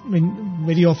 when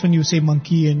very often you say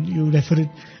monkey and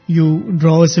you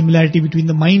draw a similarity between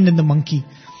the mind and the monkey.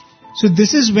 So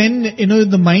this is when,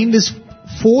 the mind is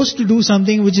forced to do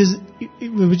something which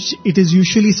it is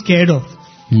usually scared of.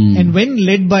 And when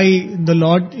led by the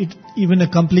Lord, it even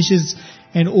accomplishes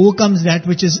and overcomes that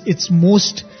which is its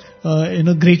most,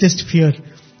 greatest fear.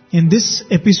 In this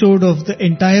episode of the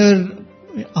entire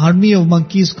army of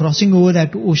monkeys crossing over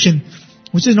that ocean,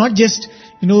 which is not just,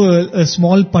 a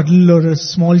small puddle or a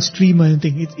small stream or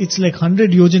anything. It's like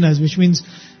 100 yojanas, which means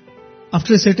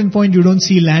after a certain point you don't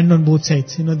see land on both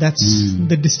sides. That's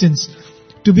the distance.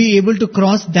 To be able to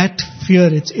cross that fear,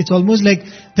 it's almost like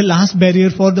the last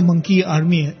barrier for the monkey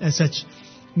army as such.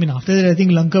 After that, I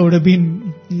think Lanka would have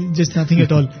been just nothing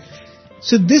at all.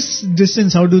 So this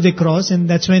distance, how do they cross? And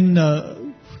that's when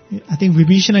I think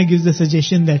Vibhishana gives the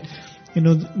suggestion that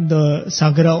the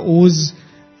Sagara owes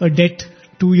a debt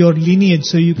to your lineage,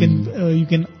 so you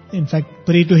can in fact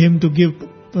pray to him to give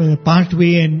part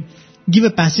way and give a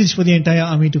passage for the entire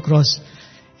army to cross.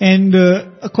 And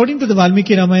according to the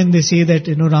Valmiki Ramayana, they say that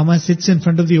Rama sits in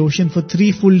front of the ocean for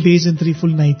 3 full days and 3 full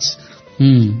nights,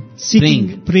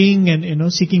 praying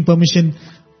and seeking permission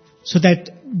so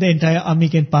that the entire army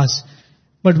can pass.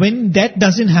 But when that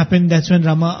doesn't happen, that's when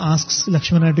Rama asks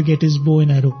Lakshmana to get his bow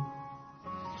and arrow.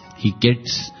 He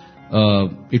gets,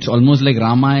 it's almost like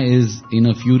Rama is in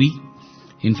a fury.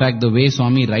 In fact, the way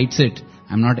Swami writes it,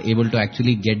 I'm not able to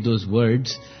actually get those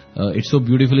words. It's so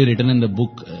beautifully written in the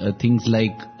book. Things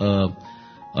like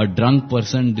a drunk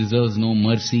person deserves no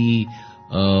mercy,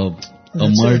 a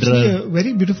murderer.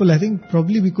 Very beautiful. I think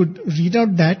probably we could read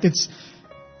out that. It's,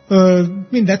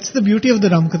 that's the beauty of the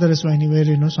Ramakatha Rasvayani,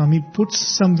 where Swami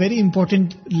puts some very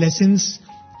important lessons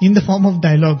in the form of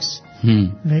dialogues,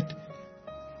 right?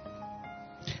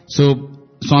 So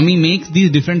Swami makes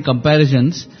these different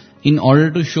comparisons in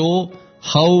order to show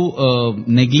how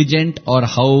negligent or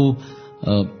how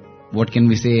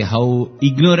how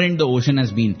ignorant the ocean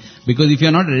has been. Because if you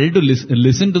are not ready to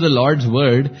listen to the Lord's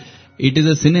word, it is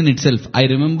a sin in itself. I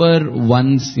remember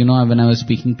once, when I was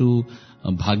speaking to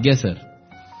Bhagya sir,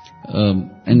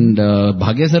 and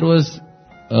Bhagya sir was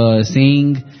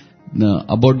saying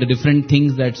about the different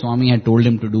things that Swami had told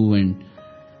him to do and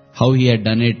how he had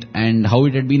done it and how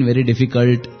it had been very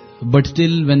difficult, but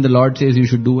still when the Lord says you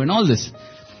should do and all this.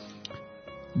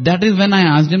 That is when I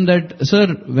asked him that, sir,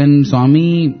 when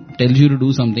Swami tells you to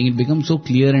do something, it becomes so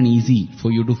clear and easy for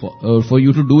you to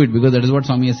do it, because that is what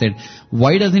Swami has said.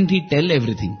 Why doesn't he tell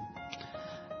everything?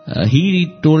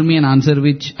 He told me an answer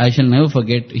which I shall never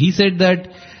forget. He said that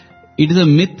it is a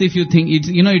myth if you think,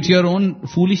 it's your own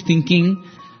foolish thinking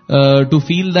to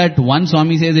feel that one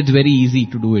Swami says it's very easy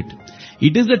to do it.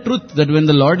 It is the truth that when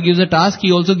the Lord gives a task,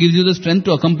 He also gives you the strength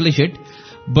to accomplish it.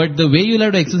 But the way you'll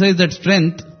have to exercise that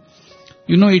strength,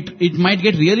 it might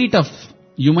get really tough.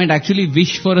 You might actually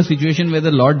wish for a situation where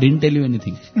the Lord didn't tell you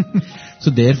anything.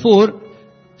 So therefore,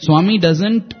 Swami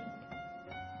doesn't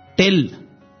tell.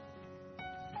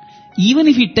 Even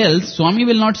if He tells, Swami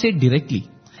will not say it directly.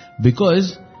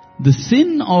 Because the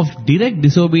sin of direct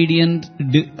disobedience,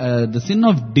 the sin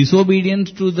of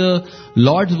disobedience to the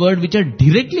Lord's word which are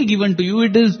directly given to you,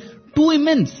 it is too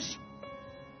immense.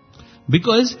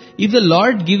 Because if the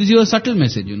Lord gives you a subtle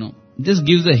message, just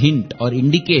gives a hint or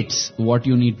indicates what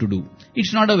you need to do,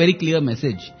 it's not a very clear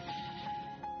message.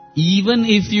 Even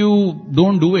if you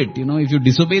don't do it, if you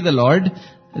disobey the Lord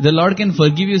can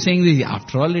forgive you, saying this,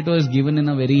 after all it was given in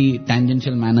a very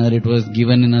tangential manner, it was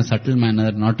given in a subtle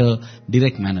manner, not a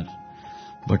direct manner.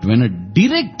 But when a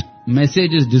direct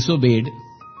message is disobeyed,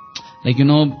 like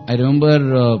I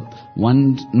remember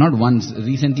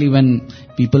recently when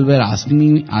people were asking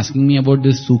me about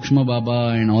this Sukshma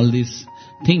Baba and all these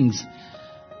things,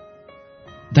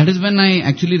 that is when I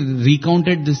actually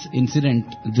recounted this incident,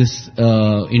 this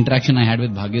interaction I had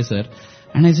with Bhagya sir,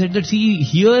 and I said that, see,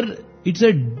 here it's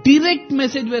a direct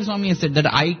message where Swami has said that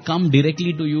I come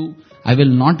directly to you, I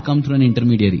will not come through an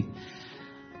intermediary.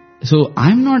 So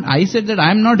I said that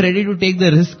I'm not ready to take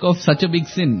the risk of such a big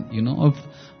sin, of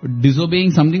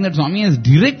disobeying something that Swami has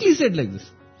directly said like this.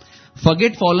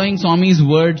 Forget following Swami's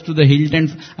words to the hilt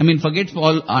and, forget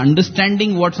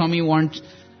understanding what Swami wants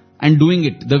and doing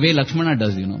it the way Lakshmana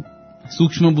does,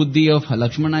 Sukshma buddhi of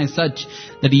Lakshmana is such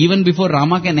that even before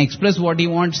Rama can express what he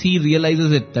wants, he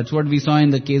realizes it. That's what we saw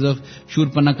in the case of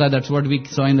Shurpanaka. That's what we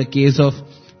saw in the case of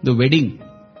the wedding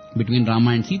between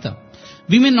Rama and Sita.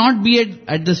 We may not be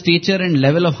at the stature and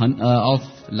level of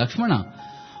Lakshmana,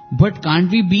 but can't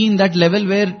we be in that level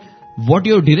where what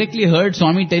you have directly heard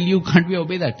Swami tell you, can't we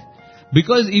obey that?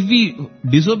 Because if we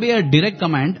disobey a direct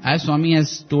command, as Swami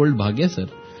has told Bhagya sir,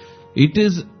 it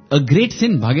is a great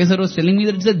sin. Bhagya sir was telling me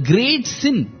that it's a great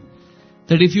sin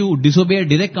that if you disobey a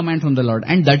direct command from the Lord.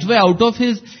 And that's why out of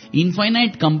His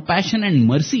infinite compassion and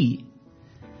mercy,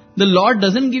 the Lord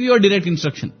doesn't give you a direct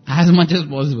instruction as much as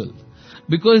possible.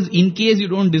 Because in case you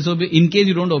don't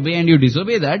obey and you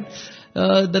disobey that,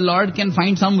 the Lord can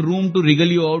find some room to wriggle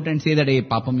you out and say that, hey,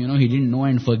 Papam, he didn't know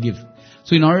and forgive.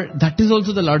 So that is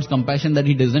also the Lord's compassion, that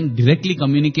He doesn't directly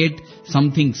communicate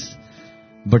some things.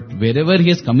 But wherever He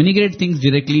has communicated things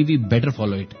directly, we better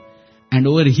follow it. And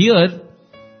over here,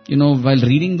 while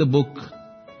reading the book,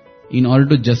 when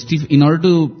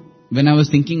I was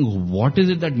thinking, what is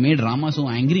it that made Rama so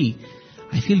angry?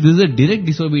 I feel this is a direct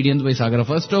disobedience by Sagara.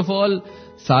 First of all,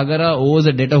 Sagara owes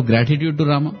a debt of gratitude to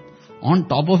Rama. On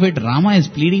top of it, Rama is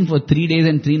pleading for 3 days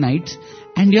and 3 nights,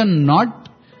 and you're not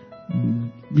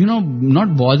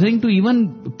bothering to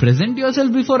even present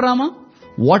yourself before Rama.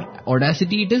 What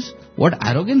audacity it is, what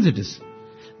arrogance it is.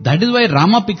 That is why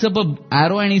Rama picks up an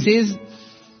arrow and he says,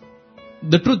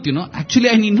 the truth, actually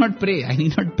I need not pray. I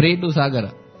need not pray to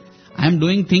Sagara. I am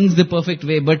doing things the perfect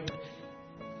way, but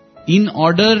in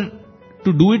order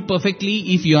to do it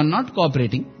perfectly, if you are not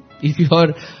cooperating, if you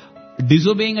are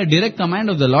disobeying a direct command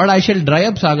of the Lord, I shall dry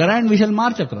up Sagara and we shall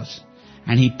march across.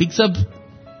 And he picks up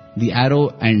the arrow,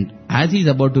 and as he's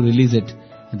about to release it,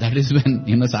 that is when,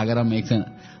 Sagara makes an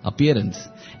appearance.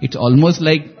 It's almost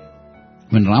like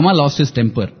when Rama lost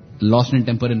in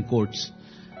temper in courts,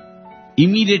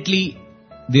 immediately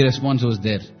the response was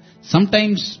there.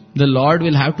 Sometimes the Lord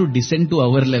will have to descend to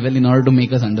our level in order to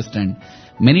make us understand.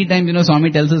 Many times,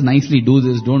 Swami tells us nicely, do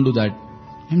this, don't do that.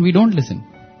 And we don't listen.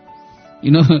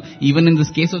 Even in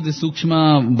this case of the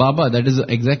Sukshma Baba, that is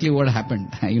exactly what happened.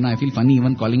 I feel funny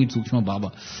even calling it Sukshma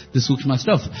Baba, the Sukshma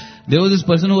stuff. There was this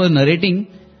person who was narrating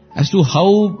as to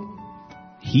how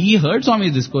he heard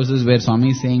Swami's discourses where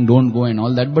Swami is saying don't go and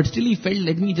all that, but still he felt,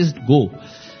 let me just go.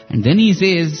 And then he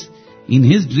says, in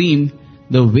his dream,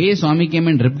 the way Swami came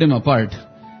and ripped him apart,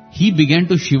 he began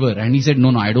to shiver and he said,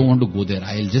 no, I don't want to go there.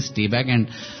 I'll just stay back and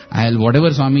whatever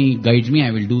Swami guides me,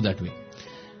 I will do that way.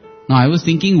 Now I was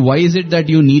thinking, why is it that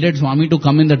you needed Swami to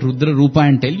come in that Rudra Rupa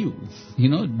and tell you,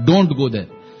 don't go there?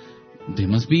 There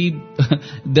must be,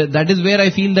 that is where I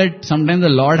feel that sometimes the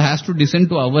Lord has to descend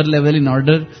to our level in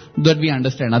order that we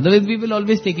understand. Otherwise we will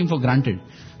always take Him for granted.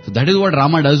 So that is what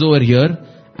Rama does over here.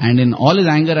 And in all his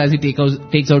anger, as he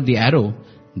takes out the arrow,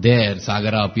 there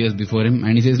Sagara appears before him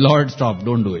and he says, Lord, stop,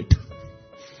 don't do it.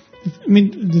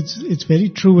 It's very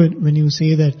true when you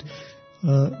say that,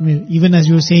 even as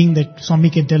you were saying that Swami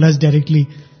can tell us directly,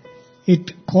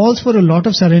 it calls for a lot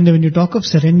of surrender. When you talk of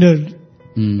surrender,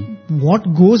 what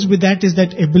goes with that is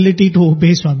that ability to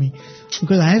obey Swami.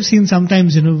 Because I have seen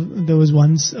sometimes, there was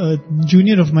once a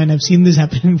junior of mine, I've seen this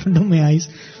happen in front of my eyes.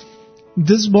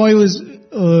 This boy was,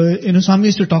 Swami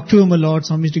used to talk to him a lot.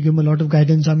 Swami used to give him a lot of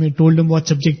guidance. Swami told him what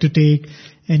subject to take.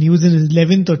 And he was in his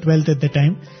 11th or 12th at the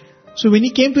time. So when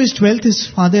he came to his 12th, his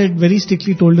father had very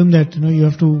strictly told him that, you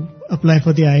have to apply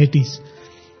for the IITs.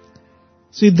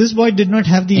 So this boy did not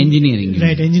have the... Engineering.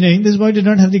 Right, engineering. This boy did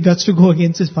not have the guts to go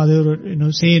against his father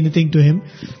or, say anything to him.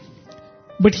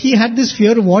 But he had this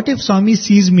fear, what if Swami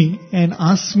sees me and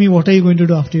asks me, what are you going to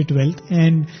do after your 12th?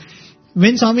 And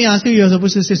when Swami asks you, you're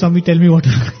supposed to say, Swami, tell me what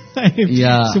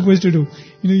I'm supposed to do.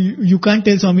 You can't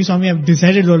tell Swami, I've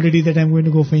decided already that I'm going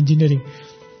to go for engineering.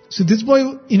 So this boy,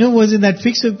 was in that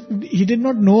fix. He did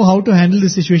not know how to handle the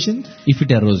situation. If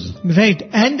it arose. Right.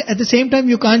 And at the same time,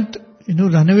 you can't,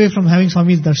 run away from having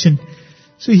Swami's darshan.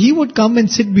 So he would come and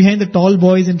sit behind the tall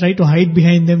boys and try to hide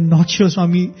behind them, not show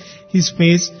Swami his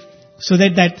face, so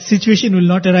that situation will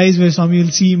not arise where Swami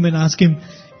will see him and ask him,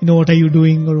 what are you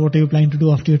doing or what are you planning to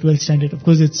do after your 12th standard? Of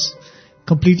course, it's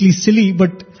completely silly,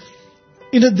 but,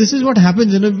 this is what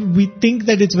happens. We think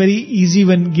that it's very easy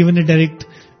when given a direct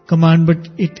command, but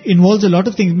it involves a lot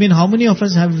of things. How many of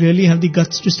us really have the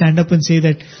guts to stand up and say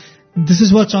that this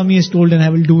is what Swami has told and I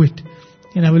will do it.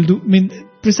 And I will do,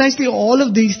 precisely all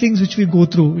of these things which we go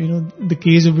through, the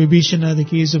case of Vibhishana, the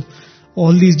case of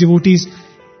all these devotees.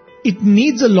 It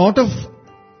needs a lot of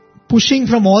pushing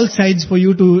from all sides for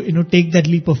you to, take that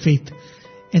leap of faith.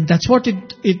 And that's what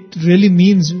it really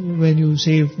means when you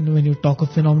say, when you talk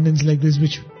of phenomena like this,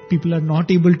 which people are not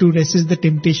able to resist the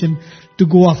temptation to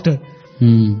go after.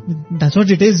 That's what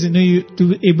it is,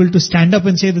 to able to stand up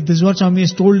and say that this is what Swami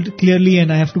has told clearly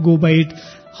and I have to go by it,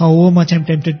 however much I'm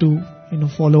tempted to,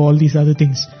 follow all these other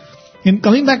things. And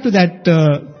coming back to that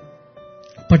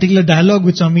particular dialogue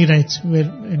which Swami writes, where,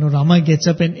 Rama gets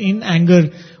up and in anger,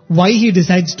 why he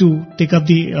decides to take up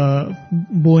the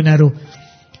bow and arrow.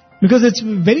 Because it's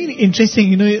very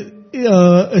interesting,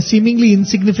 a seemingly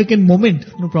insignificant moment.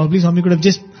 Probably Swami could have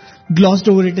just glossed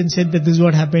over it and said that this is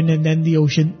what happened and then the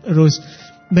ocean arose.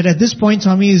 But at this point,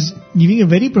 Swami is giving a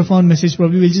very profound message.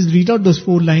 Probably we'll just read out those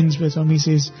 4 lines where Swami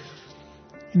says,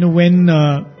 when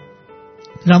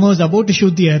Rama was about to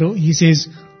shoot the arrow, he says,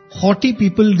 haughty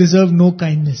people deserve no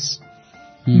kindness.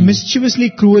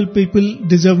 Mischievously cruel people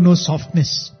deserve no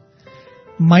softness.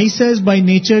 Misers by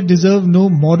nature deserve no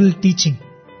moral teaching.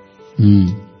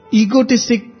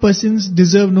 Egotistic persons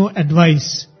deserve no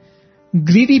advice.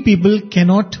 Greedy people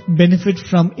cannot benefit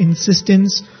from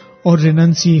insistence or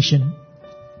renunciation.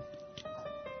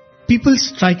 People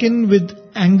stricken with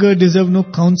anger deserve no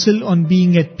counsel on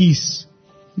being at peace.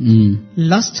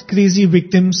 Lust-crazy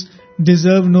victims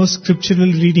deserve no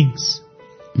scriptural readings.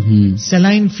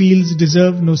 Saline fields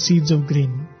deserve no seeds of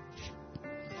grain.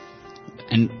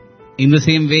 And in the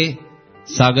same way,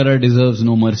 Sagara deserves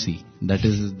no mercy. That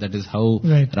is how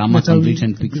Rama completes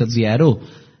and picks up the arrow.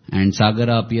 And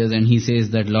Sagara appears and he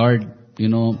says that, Lord,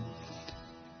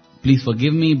 please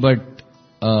forgive me, but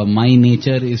my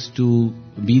nature is to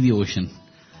be the ocean.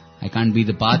 I can't be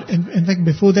the path. In fact,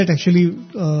 before that actually,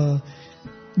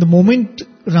 the moment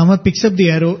Rama picks up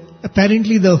the arrow,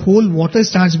 apparently the whole water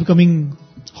starts becoming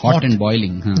hot and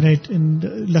boiling. Right, and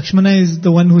Lakshmana is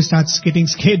the one who starts getting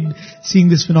scared seeing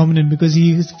this phenomenon, because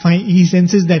he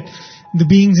senses that the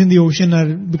beings in the ocean are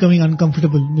becoming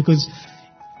uncomfortable, because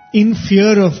in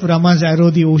fear of Rama's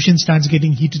arrow, the ocean starts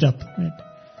getting heated up. Right?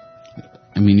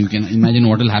 I mean, you can imagine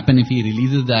what will happen if he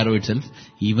releases the arrow itself.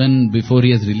 Even before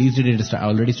he has released it, it has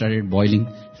already started boiling,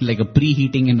 like a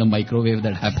preheating in the microwave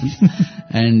that happens.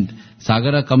 And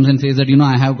Sagara comes and says that,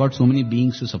 I have got so many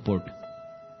beings to support.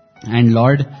 And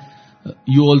Lord,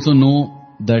 you also know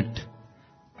that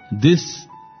this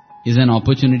is an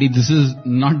opportunity. This is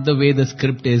not the way the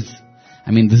script is.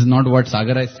 I mean, this is not what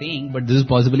Sagara is saying, but this is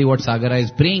possibly what Sagara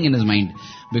is praying in his mind.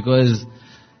 Because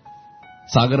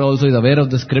Sagara also is aware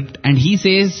of the script, and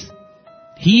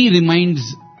he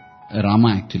reminds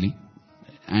Rama actually,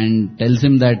 and tells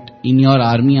him that in your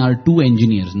army are 2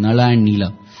 engineers, Nala and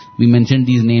Nila. We mentioned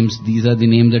these names. These are the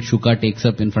names that Shuka takes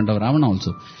up in front of Ravana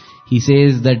also. He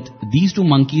says that these 2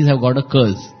 monkeys have got a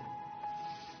curse.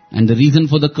 And the reason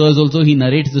for the curse also, he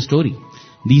narrates the story.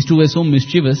 These 2 were so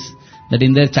mischievous that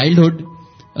in their childhood,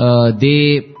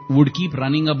 they would keep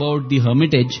running about the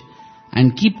hermitage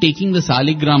and keep taking the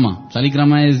saligrama.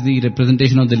 Saligrama is the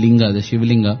representation of the linga, the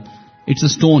Shivalinga. It's a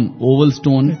stone, oval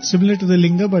stone. It's similar to the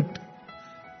linga, but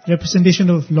representation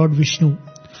of Lord Vishnu.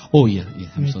 Oh yeah,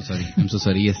 I'm so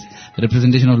sorry, yes.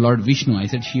 Representation of Lord Vishnu. I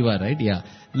said Shiva, right? Yeah.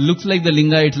 Looks like the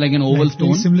linga, it's like an oval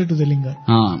stone. Similar to the linga.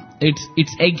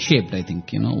 It's egg-shaped, I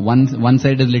think, One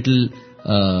side is little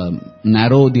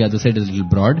narrow, the other side is little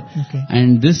broad. Okay.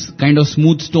 And this kind of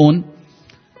smooth stone,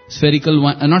 spherical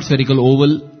one, not spherical,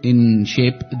 oval in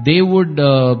shape, they would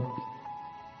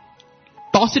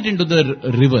toss it into the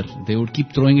river. They would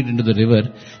keep throwing it into the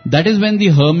river. That is when the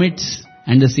hermits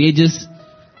and the sages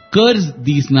curse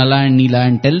these Nala and Nila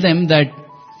and tell them that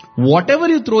whatever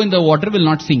you throw in the water will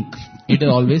not sink. It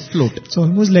will always float. It's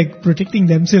almost like protecting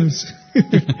themselves.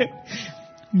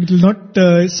 It will not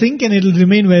sink and it will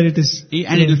remain where it is.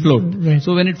 And it will float. Right.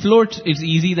 So when it floats, it's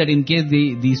easy that in case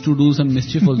these 2 do some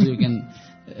mischief also, you can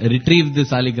retrieve the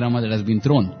saligrama that has been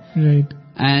thrown. Right.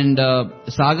 And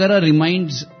Sagara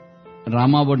reminds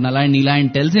Rama about Nala and Nila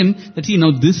and tells him that,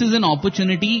 now this is an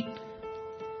opportunity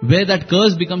where that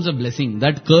curse becomes a blessing.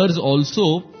 That curse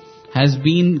also has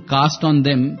been cast on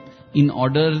them in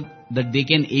order that they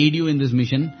can aid you in this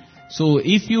mission. So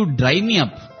if you dry me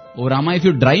up, oh Rama, if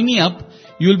you dry me up,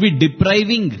 you will be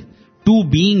depriving 2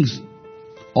 beings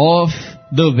of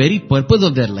the very purpose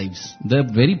of their lives. The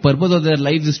very purpose of their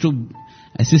lives is to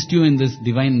assist you in this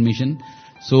divine mission.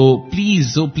 So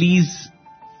please,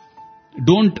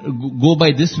 don't go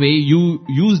by this way. You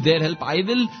use their help. I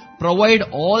will provide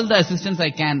all the assistance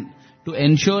I can to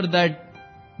ensure that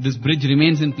this bridge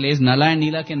remains in place. Nala and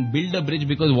Nila can build a bridge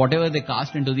because whatever they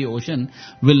cast into the ocean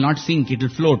will not sink. It will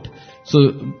float.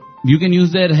 So you can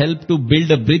use their help to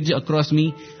build a bridge across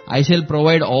me. I shall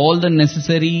provide all the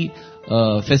necessary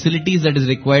facilities that is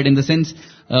required. In the sense,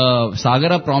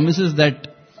 Sagara promises that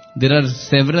there are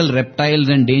several reptiles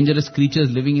and dangerous creatures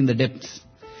living in the depths.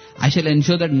 I shall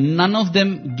ensure that none of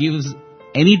them gives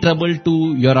any trouble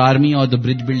to your army or the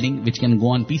bridge building, which can go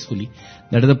on peacefully.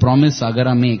 That is the promise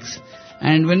Sagara makes.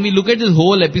 And when we look at this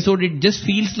whole episode, it just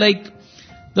feels like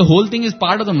the whole thing is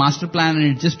part of the master plan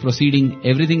and it's just proceeding.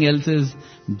 Everything else is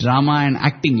drama and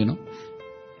acting,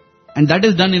 And that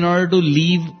is done in order to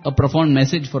leave a profound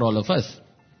message for all of us.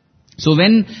 So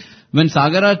when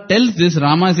Sagara tells this,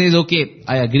 Rama says, okay,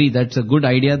 I agree, that's a good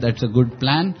idea, that's a good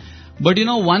plan. But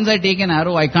once I take an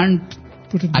arrow, I can't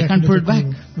put it back.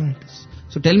 Right.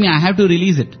 So tell me, I have to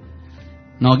release it.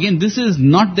 Now again, this is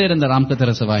not there in the Ramakatha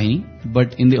Rasavahini,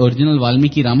 but in the original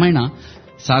Valmiki Ramayana,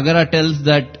 Sagara tells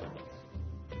that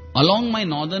along my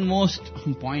northernmost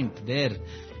point there,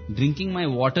 drinking my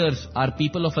waters are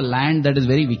people of a land that is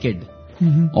very wicked.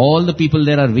 Mm-hmm. All the people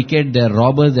there are wicked, they are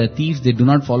robbers, they are thieves, they do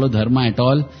not follow dharma at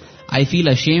all. I feel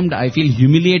ashamed, I feel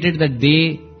humiliated that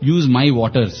they use my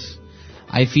waters.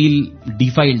 I feel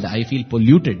defiled, I feel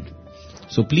polluted.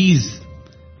 So please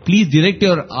direct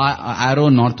your arrow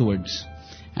northwards.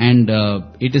 And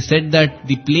it is said that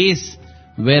the place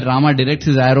where Rama directs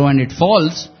his arrow and it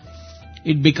falls,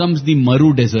 it becomes the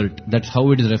Maru desert. That's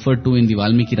how it is referred to in the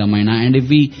Valmiki Ramayana. And if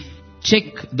we check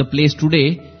the place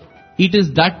today, it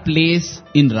is that place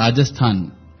in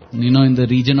Rajasthan, in the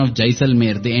region of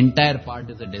Jaisalmer. The entire part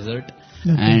is a desert.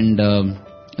 Okay. And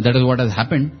that is what has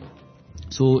happened.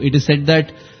 So it is said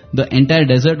that the entire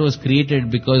desert was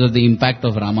created because of the impact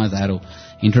of Rama's arrow.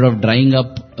 Instead of drying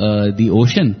up the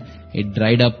ocean, it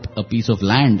dried up a piece of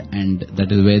land, and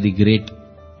that is where the great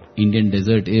Indian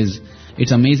desert is.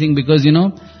 It's amazing because,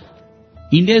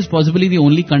 India is possibly the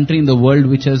only country in the world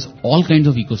which has all kinds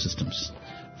of ecosystems.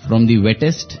 From the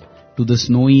wettest to the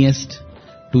snowiest,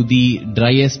 to the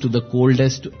driest, to the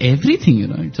coldest, to everything,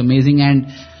 It's amazing. And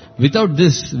without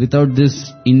this,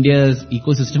 India's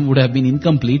ecosystem would have been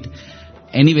incomplete.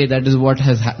 Anyway, that is what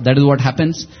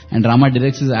happens. And Rama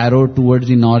directs his arrow towards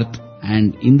the north,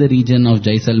 and in the region of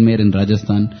Jaisalmer in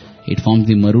Rajasthan, it forms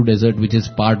the Maru desert, which is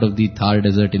part of the Thar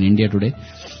desert in India today.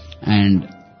 And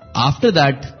after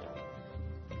that,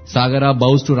 Sagara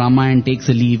bows to Rama and takes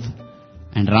a leave,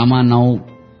 and Rama now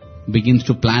begins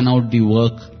to plan out the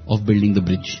work of building the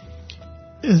bridge.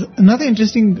 Another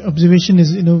interesting observation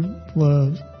is,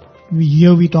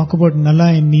 we talk about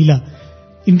Nala and Neela.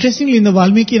 Interestingly, in the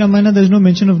Valmiki Ramayana, there is no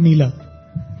mention of Neela.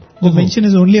 The mention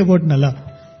is only about Nala.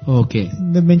 Okay.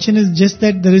 The mention is just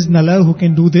that there is Nala who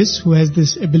can do this, who has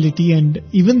this ability, and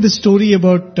even the story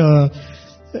about, that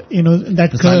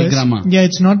the curse. Saligrama. Yeah,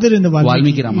 it's not there in the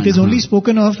Valmiki Ramayana. It is only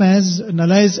spoken of as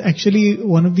Nala is actually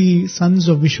one of the sons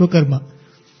of Vishwakarma.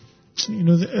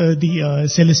 The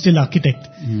celestial architect.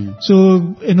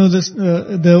 So,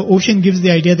 the ocean gives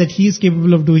the idea that he is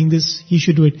capable of doing this, he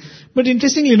should do it. But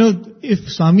interestingly, if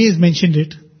Swami has mentioned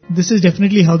it, this is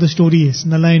definitely how the story is,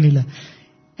 Nala and Neela.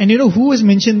 And who has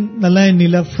mentioned Nala and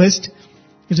Neela first?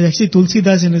 It was actually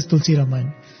Tulsidas in his Tulsi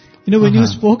Ramayana. When you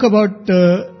spoke about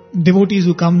devotees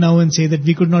who come now and say that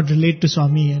we could not relate to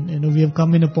Swami, and we have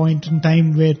come in a point in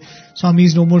time where Swami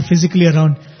is no more physically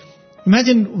around.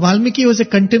 Imagine, Valmiki was a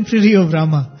contemporary of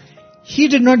Rama. He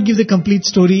did not give the complete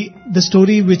story. The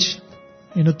story which,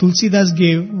 Tulsidas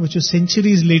gave, which was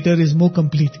centuries later, is more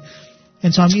complete.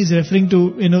 And Swami is referring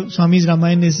to, Swami's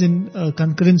Ramayana is in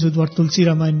concurrence with what Tulsi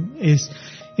Ramayana is.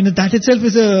 That itself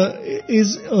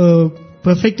is a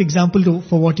perfect example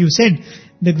for what you said.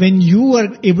 That when you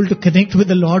are able to connect with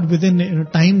the Lord within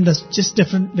time,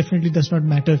 definitely does not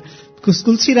matter. Because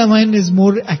Tulsi Ramayana is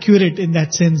more accurate in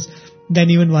that sense than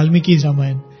even Valmiki's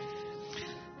Ramayana.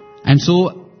 And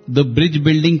so the bridge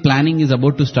building planning is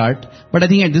about to start. But I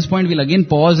think at this point we'll again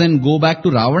pause and go back to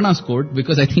Ravana's court,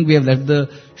 because I think we have left the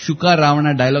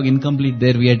Shuka-Ravana dialogue incomplete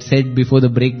there. We had said before the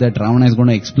break that Ravana is going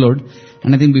to explode.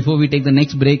 And I think before we take the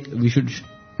next break, we should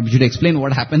explain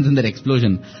what happens in that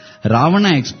explosion.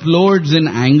 Ravana explodes in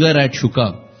anger at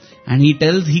Shuka. And he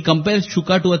compares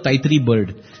Shuka to a Taitri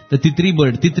bird. The Titri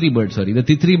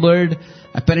bird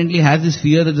apparently has this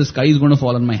fear that the sky is going to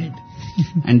fall on my head.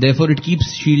 And therefore it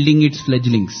keeps shielding its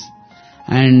fledglings.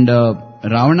 And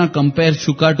Ravana compares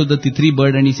Shuka to the Titri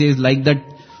bird, and he says, like that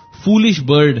foolish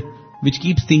bird which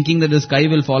keeps thinking that the sky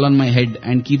will fall on my head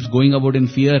and keeps going about in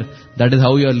fear, that is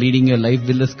how you are leading your life.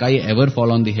 Will the sky ever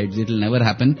fall on the heads? It will never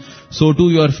happen. So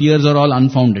too your fears are all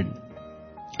unfounded.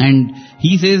 And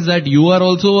he says that you are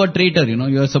also a traitor,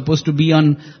 you are supposed to be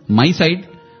on my side,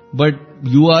 but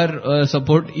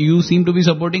you seem to be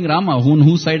supporting Rama. On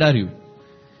whose side are you?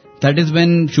 That is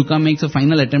when Shuka makes a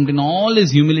final attempt in all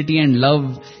his humility and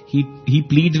love. He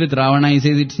pleads with Ravana. He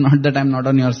says, it's not that I'm not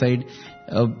on your side.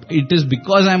 It is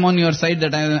because I'm on your side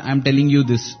that I'm telling you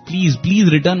this. Please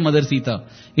return Mother Sita.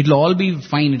 It'll all be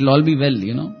fine. It'll all be well,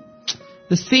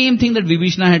 The same thing that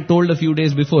Vibhishana had told a few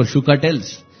days before, Shuka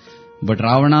tells. But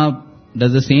Ravana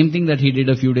does the same thing that he did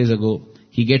a few days ago.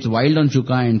 He gets wild on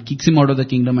Shuka and kicks him out of the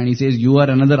kingdom, and he says, you are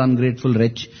another ungrateful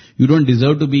wretch. You don't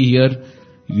deserve to be here.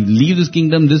 You leave this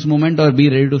kingdom this moment or be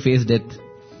ready to face death.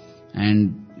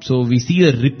 And so we see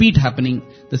a repeat happening.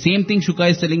 The same thing Shuka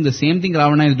is telling, the same thing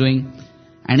Ravana is doing.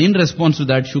 And in response to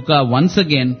that, Shuka once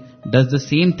again does the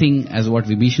same thing as what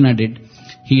Vibhishana did.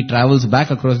 He travels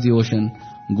back across the ocean,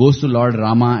 goes to Lord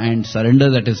Rama and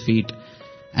surrenders at his feet.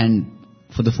 And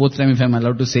for the fourth time, if I'm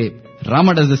allowed to say,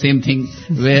 Rama does the same thing,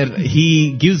 where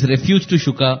he gives refuge to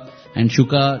Shuka, and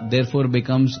Shuka therefore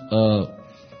becomes a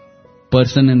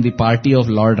person in the party of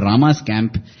Lord Rama's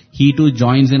camp. He too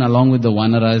joins in along with the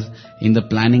Vanaras in the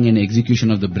planning and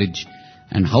execution of the bridge.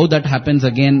 And how that happens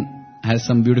again has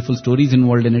some beautiful stories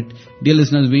involved in it. Dear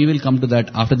listeners, we will come to that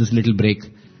after this little break.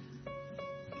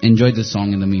 Enjoy this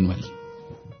song in the meanwhile.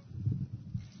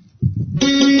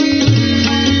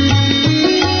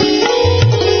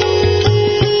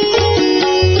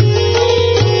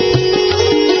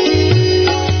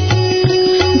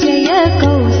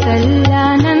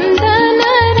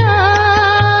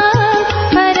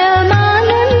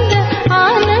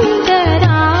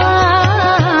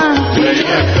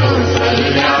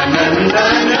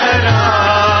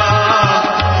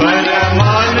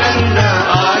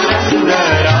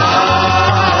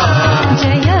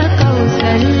 Jaya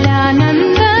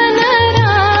Kausalyanandana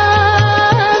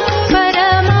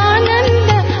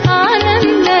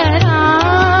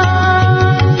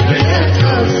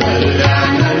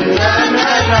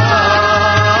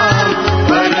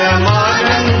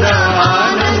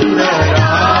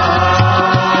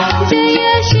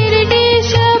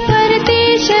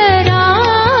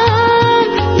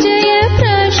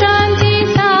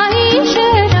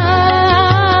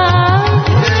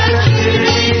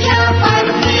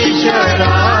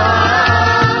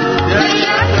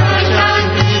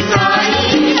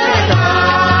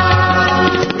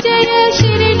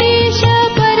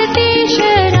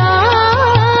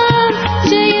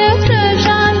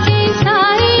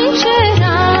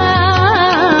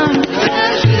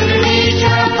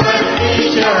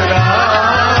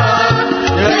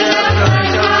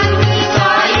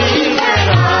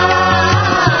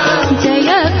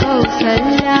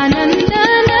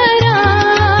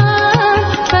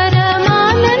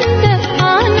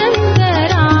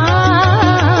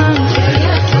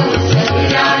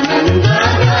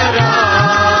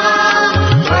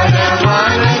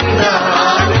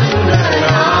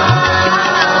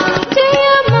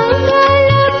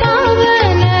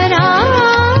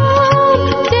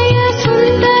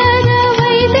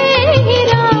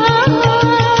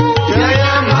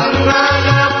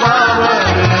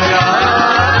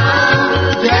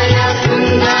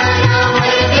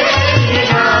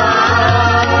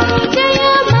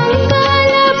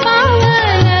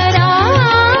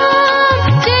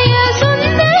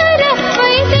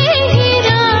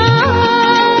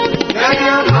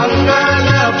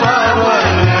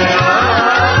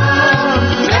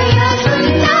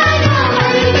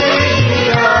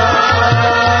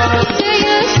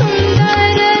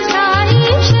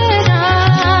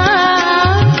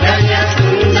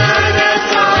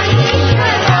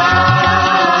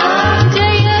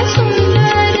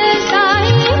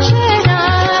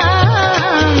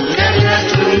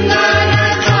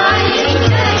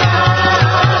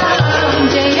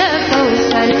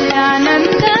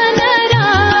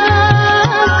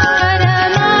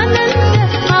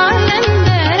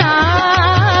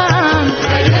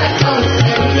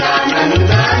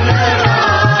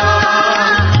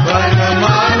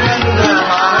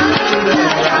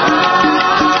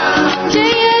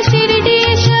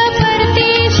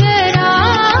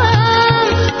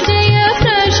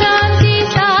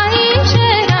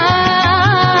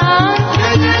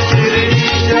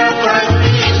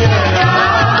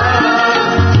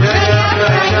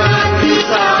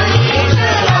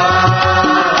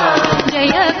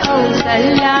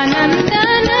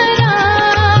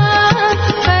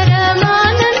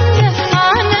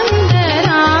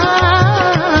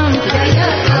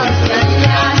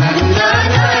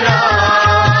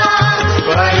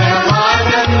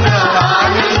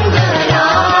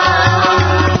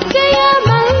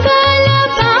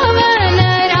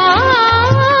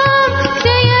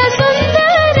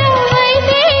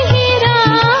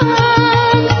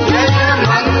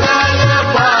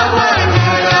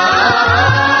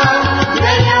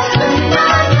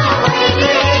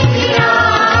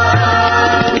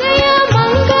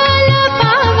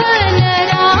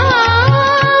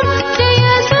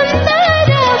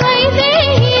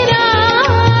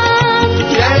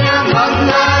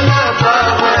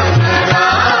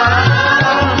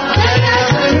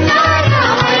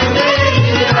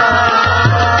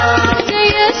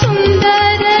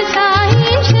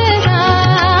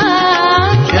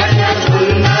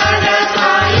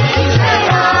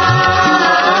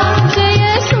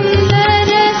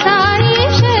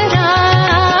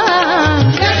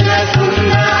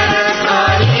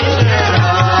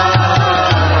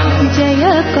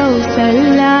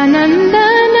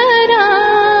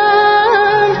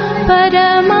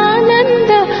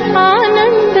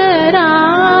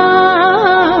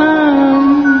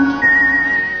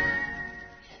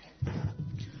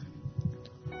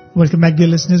Welcome back, dear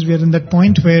listeners. We are in that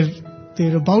point where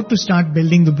they're about to start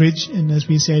building the bridge, and as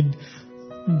we said,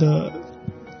 the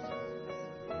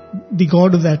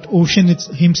god of that ocean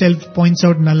himself points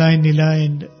out Nala and Nila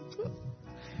and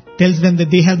tells them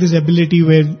that they have this ability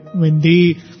where when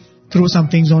they throw some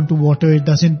things onto water, it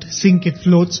doesn't sink, it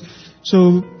floats.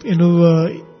 So,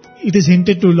 it is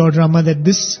hinted to Lord Rama that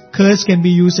this curse can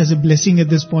be used as a blessing at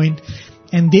this point,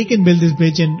 and they can build this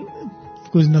bridge, and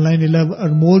of course Nala and Nila are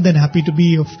more than happy to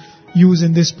be of use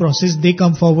in this process. They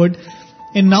come forward,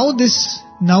 and now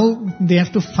they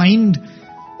have to find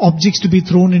objects to be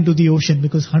thrown into the ocean,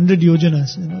 because 100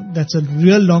 yojanas, that's a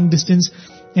real long distance,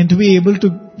 and to be able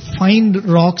to find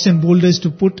rocks and boulders to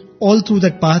put all through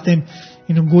that path, and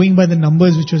going by the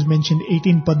numbers which was mentioned,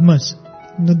 18 Padmas,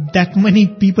 that many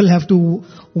people have to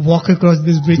walk across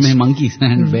this bridge. Many monkeys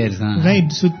and bears. Right,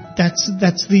 so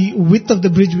that's the width of the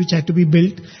bridge which had to be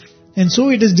built. And so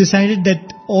it is decided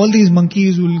that all these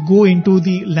monkeys will go into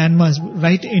the landmass,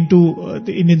 right into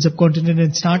the Indian subcontinent,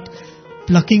 and start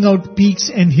plucking out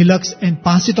peaks and hillocks and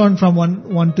pass it on from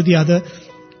one to the other,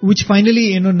 which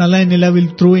finally, Nala and Nila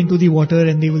will throw into the water,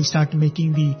 and they will start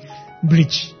making the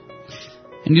bridge.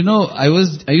 And I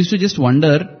used to just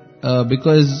wonder,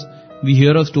 because we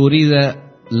hear of stories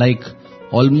like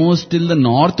almost till the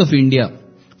north of India.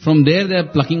 From there they are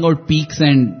plucking out peaks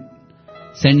and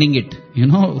sending it,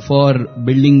 for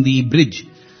building the bridge.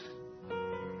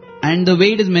 And the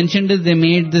way it is mentioned is they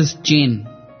made this chain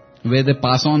where they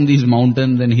pass on these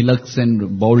mountains and hillocks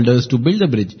and boulders to build the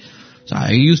bridge. So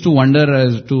I used to wonder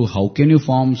as to how can you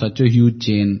form such a huge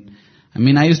chain.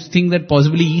 I used to think that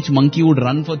possibly each monkey would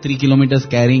run for 3 kilometers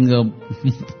carrying a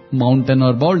mountain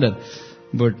or boulder.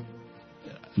 But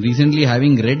recently,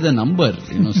 having read the number,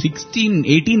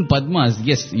 18 Padmas,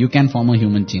 yes, you can form a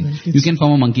human chain. Right, you can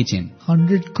form a monkey chain.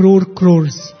 100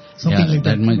 crores, something like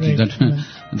that. Much, right.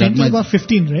 That 10 to the power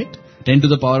 15, right? 10 to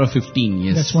the power of 15,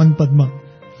 yes. That's one Padma.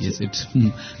 Yes,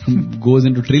 it goes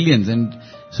into trillions, and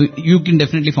so you can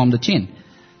definitely form the chain.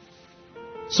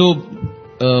 So,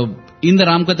 in the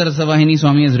Ramakatha Rasavahini,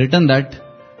 Swami has written that,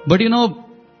 but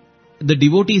the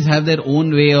devotees have their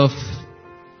own way of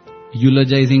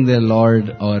eulogizing their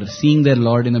Lord or seeing their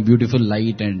Lord in a beautiful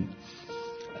light, and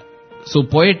so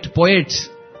poets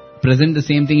present the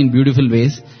same thing in beautiful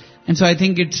ways. And so I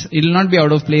think it'll not be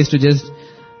out of place to just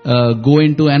go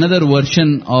into another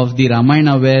version of the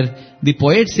Ramayana where the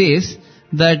poet says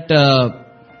that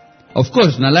of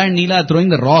course Nala and Nila are throwing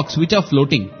the rocks which are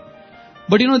floating,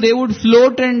 but they would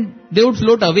float and they would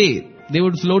float away, they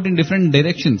would float in different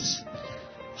directions.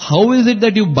 How is it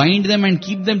that you bind them and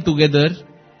keep them together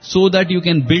so that you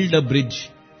can build a bridge,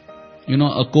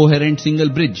 a coherent single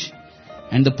bridge?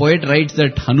 And the poet writes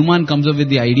that Hanuman comes up with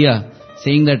the idea,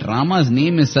 saying that Rama's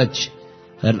name is such,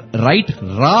 write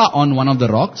Ra on one of the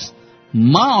rocks,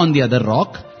 Ma on the other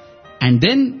rock, and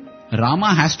then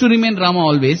Rama has to remain Rama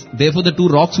always, therefore the two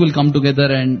rocks will come together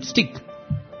and stick.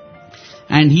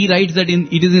 And he writes that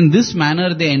it is in this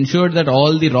manner they ensured that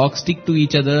all the rocks stick to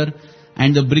each other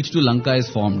and the bridge to Lanka is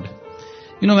formed.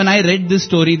 When I read this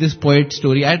story, this poet's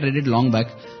story, I had read it long back,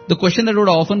 the question that would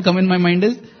often come in my mind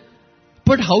is,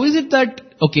 but how is it that,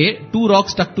 two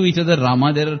rocks stuck to each other,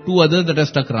 Rama, there are two others that are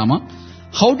stuck, Rama.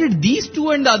 How did these two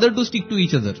and the other two stick to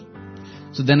each other?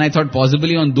 So then I thought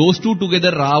possibly on those two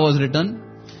together Ra was written,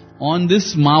 on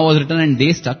this Ma was written, and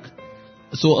they stuck.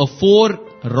 So a 4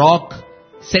 rock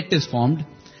set is formed.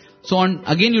 So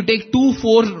again you take 2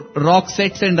 4 rock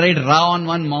sets and write Ra on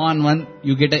one, Ma on one,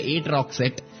 you get a 8 rock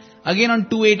set. Again on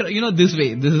 2 8, this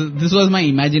way. This was my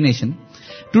imagination.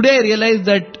 Today I realized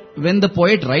that when the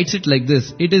poet writes it like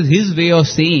this, it is his way of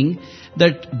saying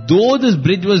that though this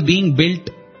bridge was being built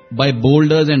by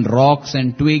boulders and rocks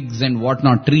and twigs and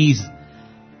whatnot, trees,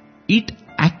 it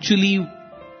actually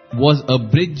was a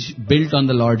bridge built on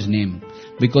the Lord's name.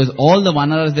 Because all the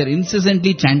Vanaras, they're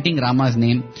incessantly chanting Rama's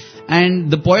name. And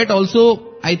the poet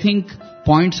also, I think,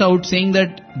 points out saying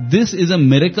that this is a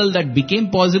miracle that became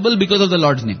possible because of the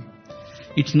Lord's name.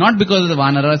 It's not because of the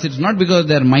Vanaras, it's not because of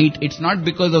their might, it's not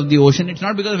because of the ocean, it's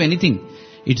not because of anything.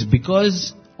 It's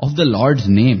because of the Lord's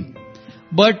name.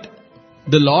 But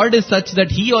the Lord is such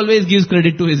that He always gives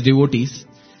credit to His devotees.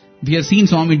 We have seen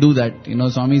Swami do that.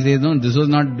 Swami says, no, this was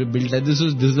not built like this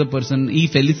is the person. He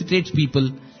felicitates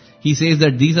people. He says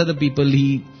that these are the people.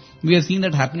 We have seen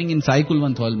that happening in Sai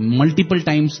Kulwant multiple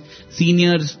times.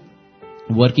 Seniors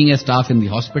working as staff in the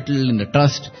hospital, in the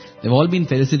trust, they've all been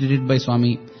felicitated by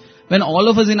Swami. When all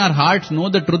of us in our hearts know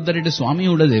the truth that it is Swami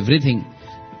who does everything,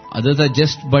 others are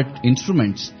just but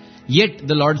instruments, yet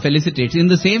the Lord felicitates. In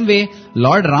the same way,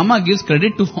 Lord Rama gives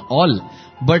credit to all,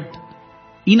 but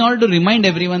in order to remind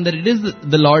everyone that it is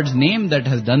the Lord's name that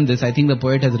has done this. I think the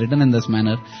poet has written in this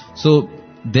manner. So,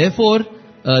 therefore,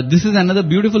 this is another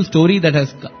beautiful story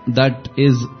that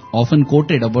is often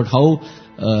quoted about how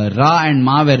Ra and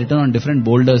Ma were written on different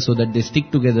boulders so that they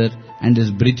stick together and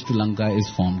this bridge to Lanka is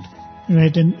formed.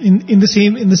 Right, and in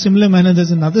the similar manner,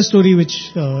 there's another story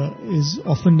which is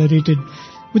often narrated,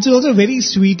 which is also very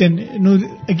sweet, and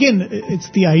again,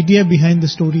 it's the idea behind the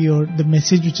story or the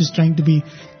message which is trying to be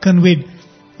conveyed.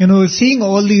 Seeing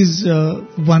all these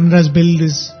Vanaras build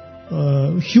this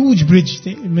huge bridge.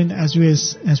 I mean, as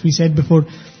we said before,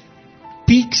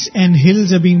 peaks and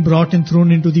hills are being brought and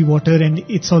thrown into the water, and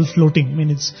it's all floating. I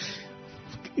mean,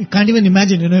 you can't even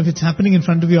imagine, if it's happening in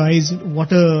front of your eyes,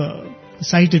 what a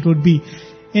sight it would be.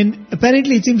 And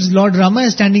apparently it seems Lord Rama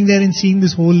is standing there and seeing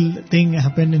this whole thing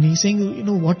happen, and he's saying,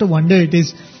 what a wonder it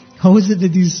is. How is it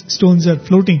that these stones are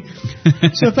floating?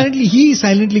 So apparently he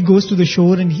silently goes to the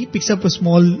shore and he picks up a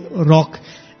small rock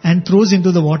and throws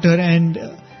into the water, and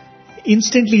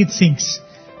instantly it sinks.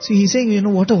 So he's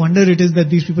saying, what a wonder it is that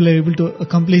these people are able to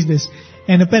accomplish this.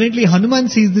 And apparently Hanuman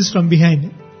sees this from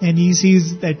behind, and he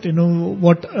sees that,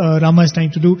 what Rama is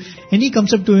trying to do. And he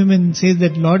comes up to him and says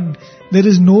that, Lord, there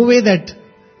is no way that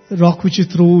rock which you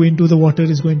throw into the water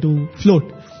is going to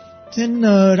float. Then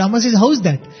Rama says, how is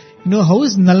that? How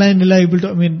is Nala and Nila able to,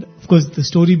 of course the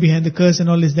story behind the curse and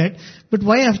all is that, but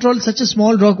why after all such a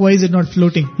small rock, why is it not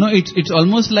floating? No, it's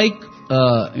almost like,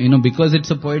 because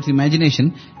it's a poet's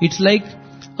imagination, it's like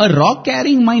a rock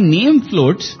carrying my name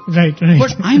floats. Right.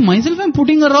 But I myself am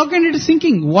putting a rock and it is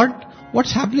sinking.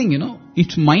 What's happening,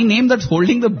 It's my name that's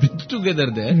holding the bridge together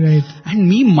there. Right. And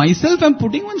me myself am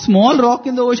putting one small rock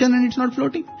in the ocean and it's not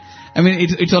floating.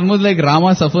 It's almost like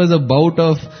Rama suffers a bout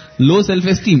of low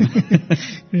self-esteem.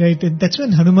 Right, and that's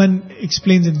when Hanuman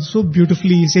explains it so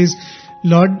beautifully. He says,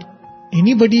 Lord,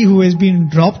 anybody who has been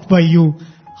dropped by you,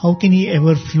 how can he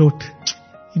ever float?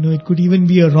 It could even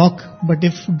be a rock, but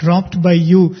if dropped by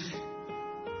you,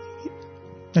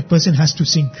 that person has to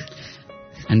sink.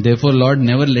 And therefore, Lord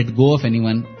never let go of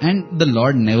anyone, and the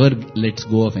Lord never lets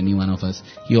go of any one of us.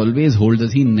 He always holds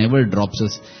us. He never drops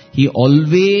us. He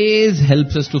always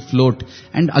helps us to float.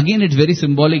 And again, it's very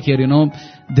symbolic here,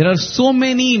 There are so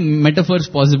many metaphors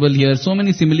possible here, so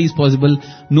many similes possible.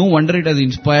 No wonder it has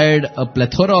inspired a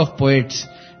plethora of poets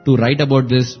to write about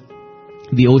this.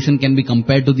 The ocean can be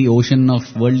compared to the ocean of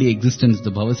worldly existence,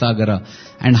 the Bhavasagara,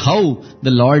 and how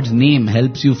the Lord's name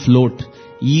helps you float.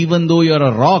 Even though you're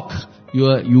a rock,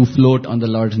 you float on the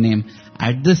Lord's name.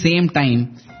 At the same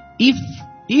time, if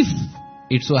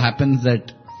it so happens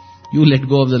that you let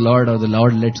go of the Lord or the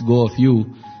Lord lets go of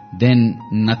you, then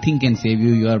nothing can save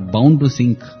you. You are bound to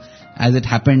sink, as it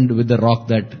happened with the rock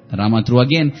that Rama threw.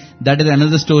 Again, that is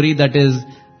another story that is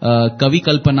Kavi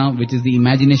Kalpana, which is the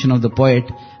imagination of the poet.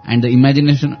 And the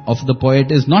imagination of the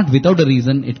poet is not without a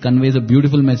reason. It conveys a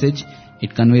beautiful message.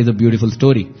 It conveys a beautiful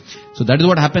story. So that is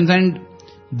what happens, and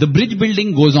the bridge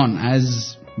building goes on.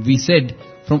 As we said,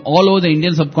 from all over the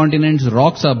Indian subcontinent,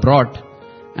 rocks are brought,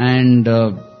 and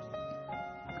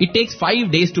it takes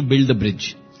 5 days to build the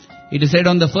bridge. It is said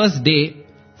on the first day,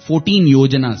 14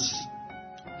 yojanas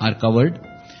are covered.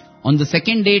 On the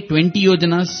second day, 20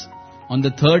 yojanas. On the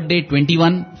third day,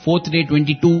 21. Fourth day,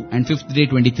 22. And fifth day,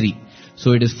 23.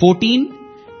 So it is 14,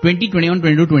 20, 21,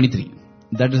 22, 23.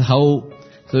 That is how,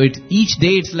 so it's each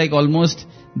day it's like almost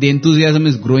the enthusiasm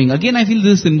is growing. Again, I feel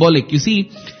this is symbolic. You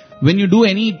see, when you do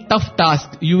any tough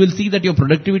task, you will see that your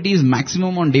productivity is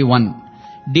maximum on day 1.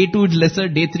 Day 2 is lesser,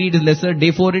 day 3 it is lesser,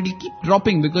 day 4 it will keep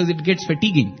dropping because it gets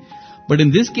fatiguing. But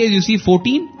in this case, you see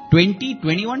 14, 20,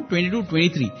 21, 22,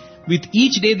 23. With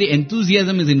each day, the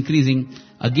enthusiasm is increasing.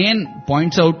 Again,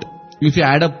 points out, if you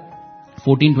add up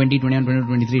 14, 20, 21, 22,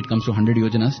 23, it comes to 100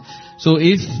 yojanas. So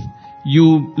if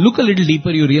you look a little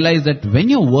deeper, you realize that when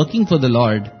you're working for the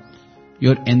Lord,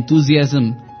 your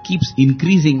enthusiasm keeps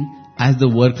increasing as the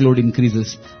workload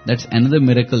increases. That's another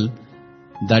miracle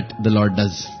that the Lord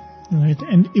does. Right,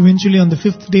 and eventually on the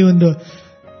 5th day when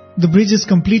the bridge is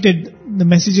completed, the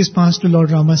message is passed to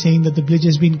Lord Rama saying that the bridge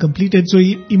has been completed. So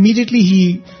immediately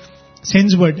he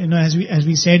sends word. As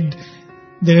we said,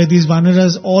 there are these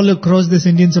Vanaras all across this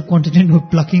Indian subcontinent who are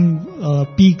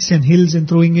plucking peaks and hills and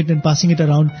throwing it and passing it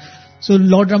around. So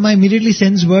Lord Rama immediately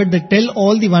sends word that tell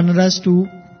all the Vanaras to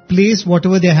place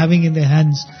whatever they are having in their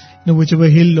hands, whichever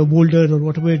hill or boulder or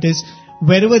whatever it is,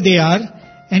 wherever they are,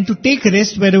 and to take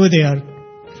rest wherever they are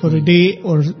for a day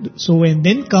or so, and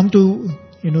then come to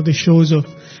the shores of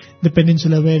the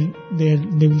peninsula where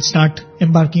they will start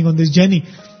embarking on this journey.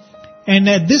 And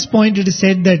at this point it is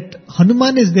said that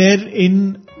Hanuman is there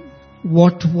in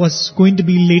what was going to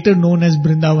be later known as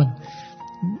Vrindavan.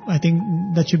 I think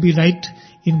that should be right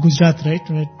in Gujarat, right?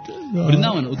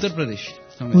 Vrindavan, Uttar Pradesh.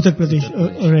 Uttar Pradesh.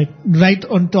 Right. Right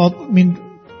on top. I mean,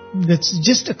 that's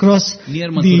just across Near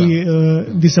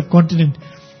Mathura. the subcontinent.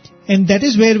 And that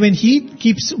is where when he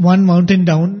keeps one mountain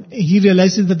down, he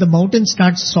realizes that the mountain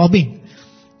starts sobbing.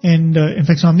 And in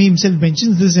fact, Swami himself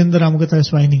mentions this in the Ramakatha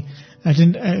Rasvayini. I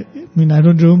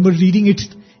don't remember reading it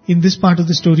in this part of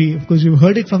the story. Of course, we've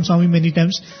heard it from Swami many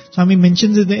times. Swami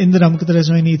mentions it in the Ramakatha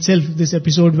Rasvayini itself, this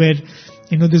episode where,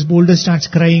 this boulder starts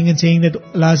crying and saying that,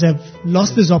 alas, I've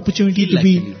lost this opportunity to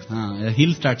be... The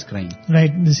hill starts crying.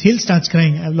 Right, this hill starts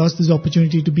crying. I've lost this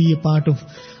opportunity to be a part of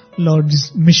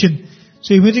Lord's mission.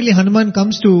 So immediately Hanuman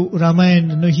comes to Rama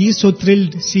and he is so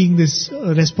thrilled seeing this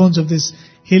response of this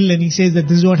hill, and he says that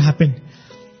this is what happened.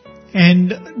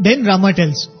 And then Rama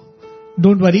tells,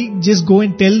 don't worry, just go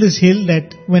and tell this hill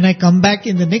that when I come back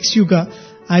in the next yuga,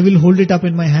 I will hold it up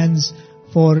in my hands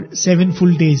for 7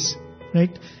 full days.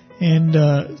 Right? And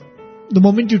the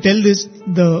moment you tell this,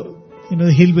 the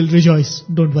hill will rejoice.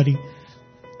 Don't worry.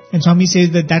 And Swami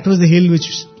says that was the hill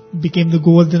which became the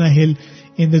Govardhana hill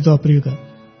in the Dwapara Yuga.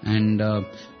 And,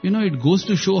 it goes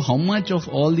to show how much of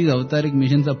all these avataric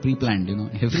missions are pre-planned,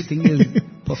 Everything is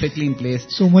perfectly in place.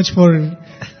 So much for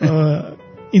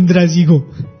Indra's ego.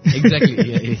 Exactly.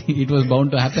 Yeah, it was bound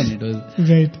to happen.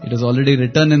 Right. It was already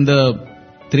written in the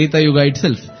Treta Yuga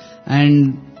itself.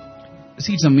 And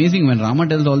see, it's amazing when Rama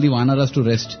tells all the Vanaras to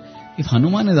rest. If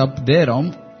Hanuman is up there,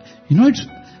 this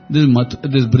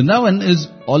Vrindavan is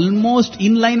almost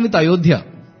in line with Ayodhya.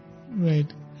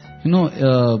 Right.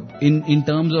 In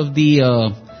terms of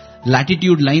the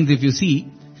latitude lines, if you see,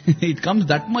 it comes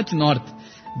that much north.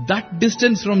 That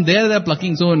distance from there they are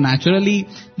plucking. So naturally,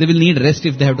 they will need rest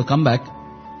if they have to come back.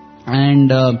 And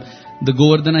the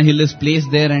Govardhana hill is placed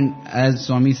there, and as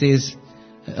Swami says,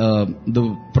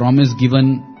 the promise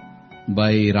given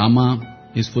by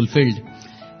Rama is fulfilled.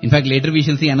 In fact, later we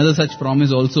shall see another such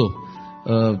promise also.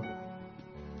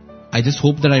 I just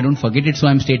hope that I don't forget it, so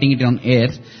I'm stating it on air.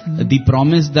 The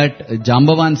promise that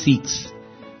Jambavan seeks,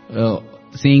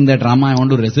 saying that Rama, I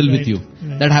want to wrestle with you.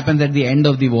 Right. That happens at the end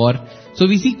of the war. So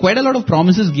we see quite a lot of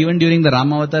promises given during the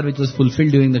Rama avatar, which was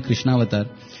fulfilled during the Krishna avatar,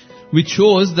 which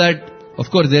shows that,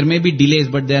 of course, there may be delays,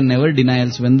 but there are never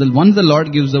denials. Once the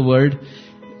Lord gives the word,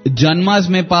 Janmas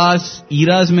may pass,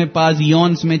 eras may pass,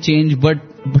 eons may change, but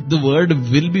the word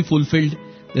will be fulfilled.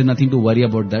 There's nothing to worry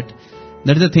about that.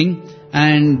 That's the thing.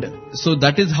 And so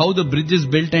that is how the bridge is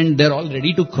built, and they're all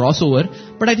ready to cross over.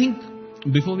 But I think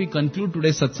before we conclude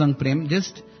today's Satsang Prem,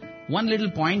 just one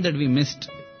little point that we missed,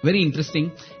 very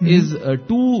interesting, is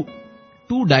two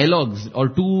dialogues or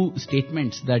two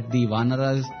statements that the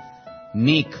Vanaras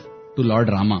make to Lord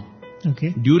Rama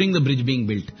during the bridge being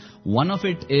built. One of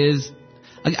it is,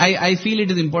 I feel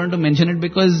it is important to mention it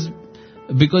because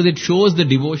it shows the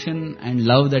devotion and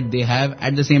love that they have,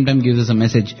 at the same time gives us a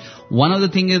message. One of the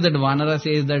things is that Vanara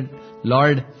says that,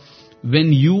 Lord,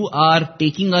 when you are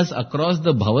taking us across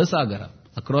the Bhavasagara,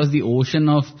 across the ocean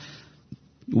of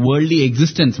worldly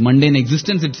existence, mundane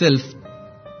existence itself,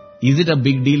 is it a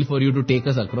big deal for you to take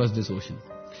us across this ocean?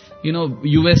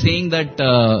 You were saying that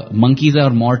monkeys are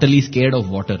mortally scared of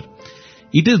water.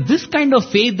 It is this kind of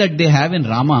faith that they have in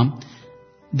Rama,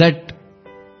 that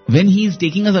when he is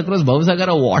taking us across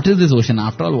Bhavasagara, what is this ocean?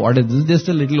 After all, what is this? Just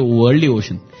a little worldly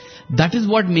ocean. That is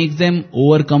what makes them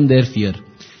overcome their fear.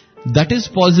 That is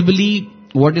possibly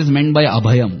what is meant by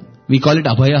Abhayam. We call it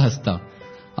Abhaya Hasta.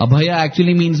 Abhaya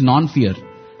actually means non-fear.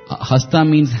 Hasta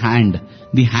means hand.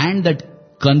 The hand that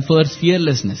confers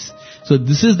fearlessness. So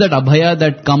this is that Abhaya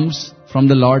that comes from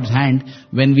the Lord's hand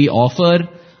when we offer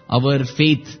our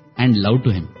faith and love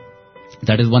to Him.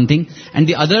 That is one thing. And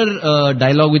the other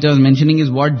dialogue which I was mentioning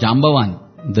is what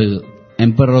Jambavan, the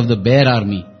emperor of the bear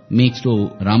army, makes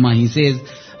to Rama. He says,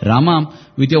 Rama,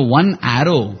 with your one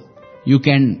arrow, you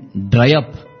can dry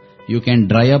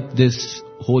up this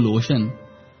whole ocean.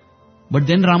 But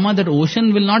then Rama, that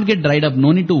ocean will not get dried up.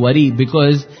 No need to worry,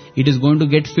 because it is going to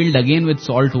get filled again with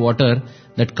salt water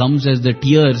that comes as the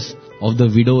tears of the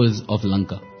widows of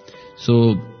Lanka.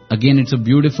 So again, it's a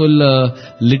beautiful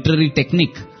literary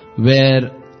technique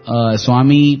where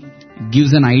Swami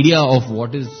gives an idea of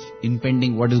what is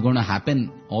impending, what is going to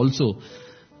happen also.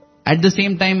 At the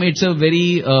same time, it's a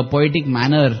very poetic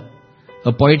manner,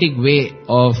 a poetic way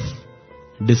of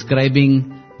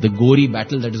describing the gory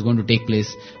battle that is going to take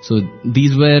place. So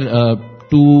these were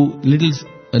two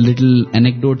little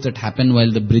anecdotes that happen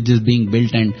while the bridge is being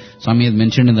built, and Swami has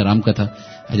mentioned in the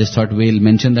Ramkatha. I just thought we'll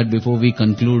mention that before we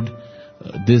conclude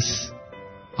this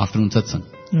afternoon satsang.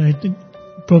 Right.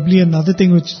 probably another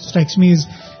thing which strikes me is,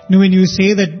 when you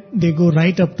say that they go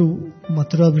right up to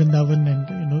Mathura, Vrindavan,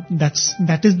 and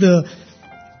that is the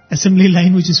assembly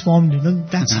line which is formed.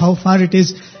 That's how far it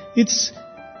is. It's,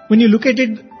 when you look at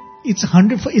it, it's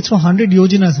for 100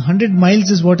 yojanas. 100 miles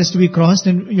is what has to be crossed,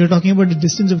 and you're talking about a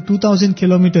distance of 2,000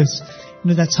 kilometers.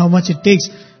 That's how much it takes.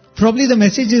 Probably the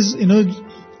message is,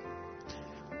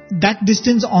 that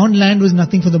distance on land was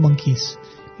nothing for the monkeys.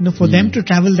 For them to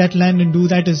travel that land and do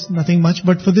that is nothing much.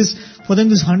 But for them,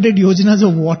 this 100 yojanas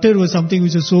of water was something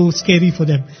which was so scary for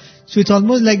them. So it's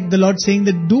almost like the Lord saying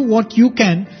that do what you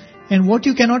can, and what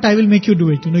you cannot, I will make you do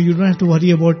it. You don't have to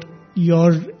worry about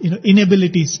your,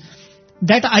 inabilities.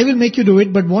 That I will make you do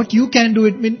it, but what you can do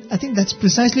it, I think that's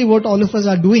precisely what all of us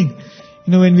are doing.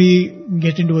 When we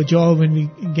get into a job, when we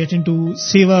get into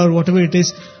seva or whatever it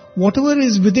is, whatever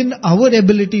is within our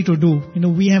ability to do.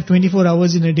 We have 24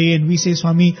 hours in a day, and we say,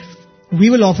 Swami, we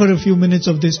will offer a few minutes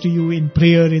of this to you in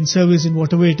prayer, in service, in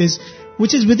whatever it is,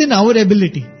 which is within our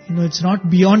ability. It's not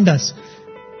beyond us.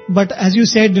 But as you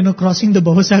said, crossing the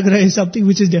Bhavasagara is something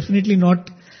which is definitely not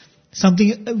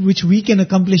something which we can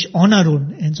accomplish on our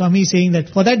own. And Swami is saying that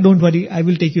for that, don't worry, I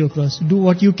will take you across. Do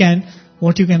what you can,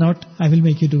 what you cannot, I will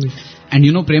make you do it. And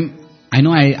Prem, I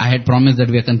know I had promised that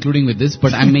we are concluding with this,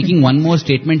 but I'm making one more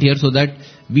statement here so that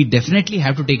we definitely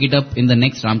have to take it up in the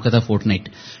next Ramkatha fortnight.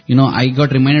 I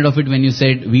got reminded of it when you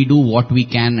said, we do what we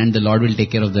can and the Lord will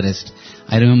take care of the rest.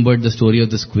 I remembered the story of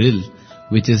the squirrel,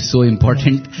 which is so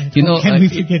important. Right. How can we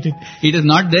forget it? It is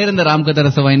not there in the Ramkatha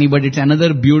Rasavahini, but it's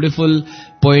another beautiful,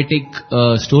 poetic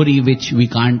story which we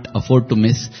can't afford to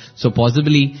miss. So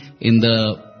possibly in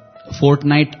the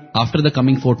fortnight, after the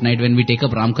coming fortnight, when we take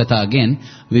up Ramkatha again,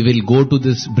 we will go to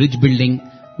this bridge building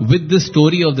with the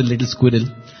story of the little squirrel,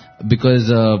 because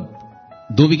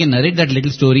though we can narrate that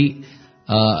little story,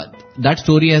 that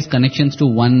story has connections to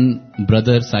one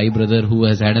brother, Sai brother, who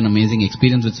has had an amazing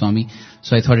experience with Swami.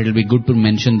 So I thought it will be good to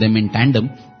mention them in tandem.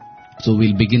 So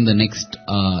we'll begin the next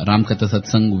Ramkatha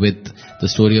Satsang with the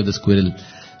story of the squirrel.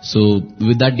 So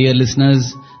with that, dear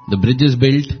listeners, the bridge is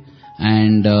built,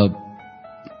 and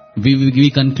we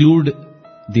conclude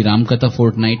the Ramkatha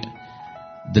fortnight.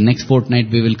 The next fortnight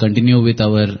we will continue with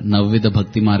our Navvidha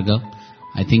Bhakti Marga.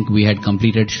 I think we had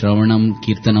completed Shravanam,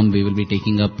 Kirtanam. We will be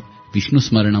taking up Vishnu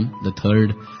Smaranam, the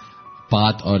third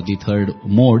path or the third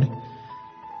mode.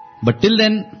 But till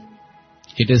then,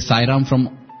 it is Sai Ram from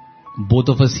both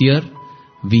of us here.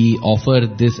 We offer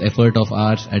this effort of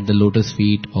ours at the lotus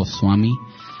feet of Swami.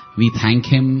 We thank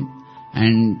him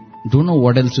and don't know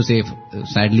what else to say.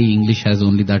 Sadly, English has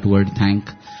only that word, thank.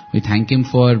 We thank him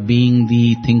for being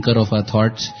the thinker of our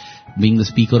thoughts, being the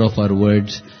speaker of our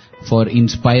words, for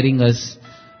inspiring us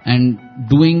and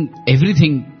doing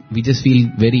everything. We just feel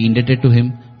very indebted to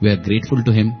him. We are grateful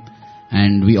to him,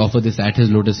 and we offer this at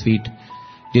his lotus feet.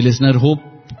 Dear listener, hope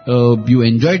you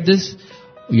enjoyed this.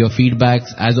 Your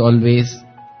feedbacks, as always,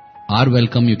 are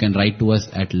welcome. You can write to us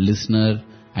at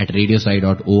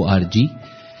listener@radiosai.org.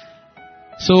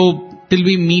 So, till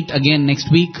we meet again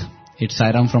next week, it's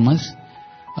Sai Ram from us.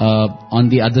 On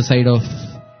the other side of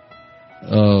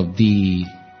the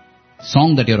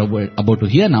song that you're about to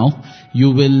hear now,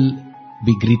 you will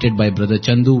be greeted by Brother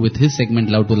Chandu with his segment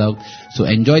Love to Love. So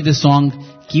enjoy this song,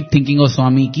 keep thinking of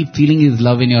Swami, keep feeling his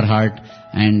love in your heart,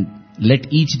 and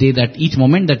let each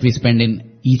moment that we spend in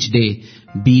each day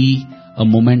be a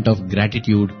moment of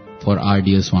gratitude for our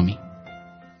dear Swami.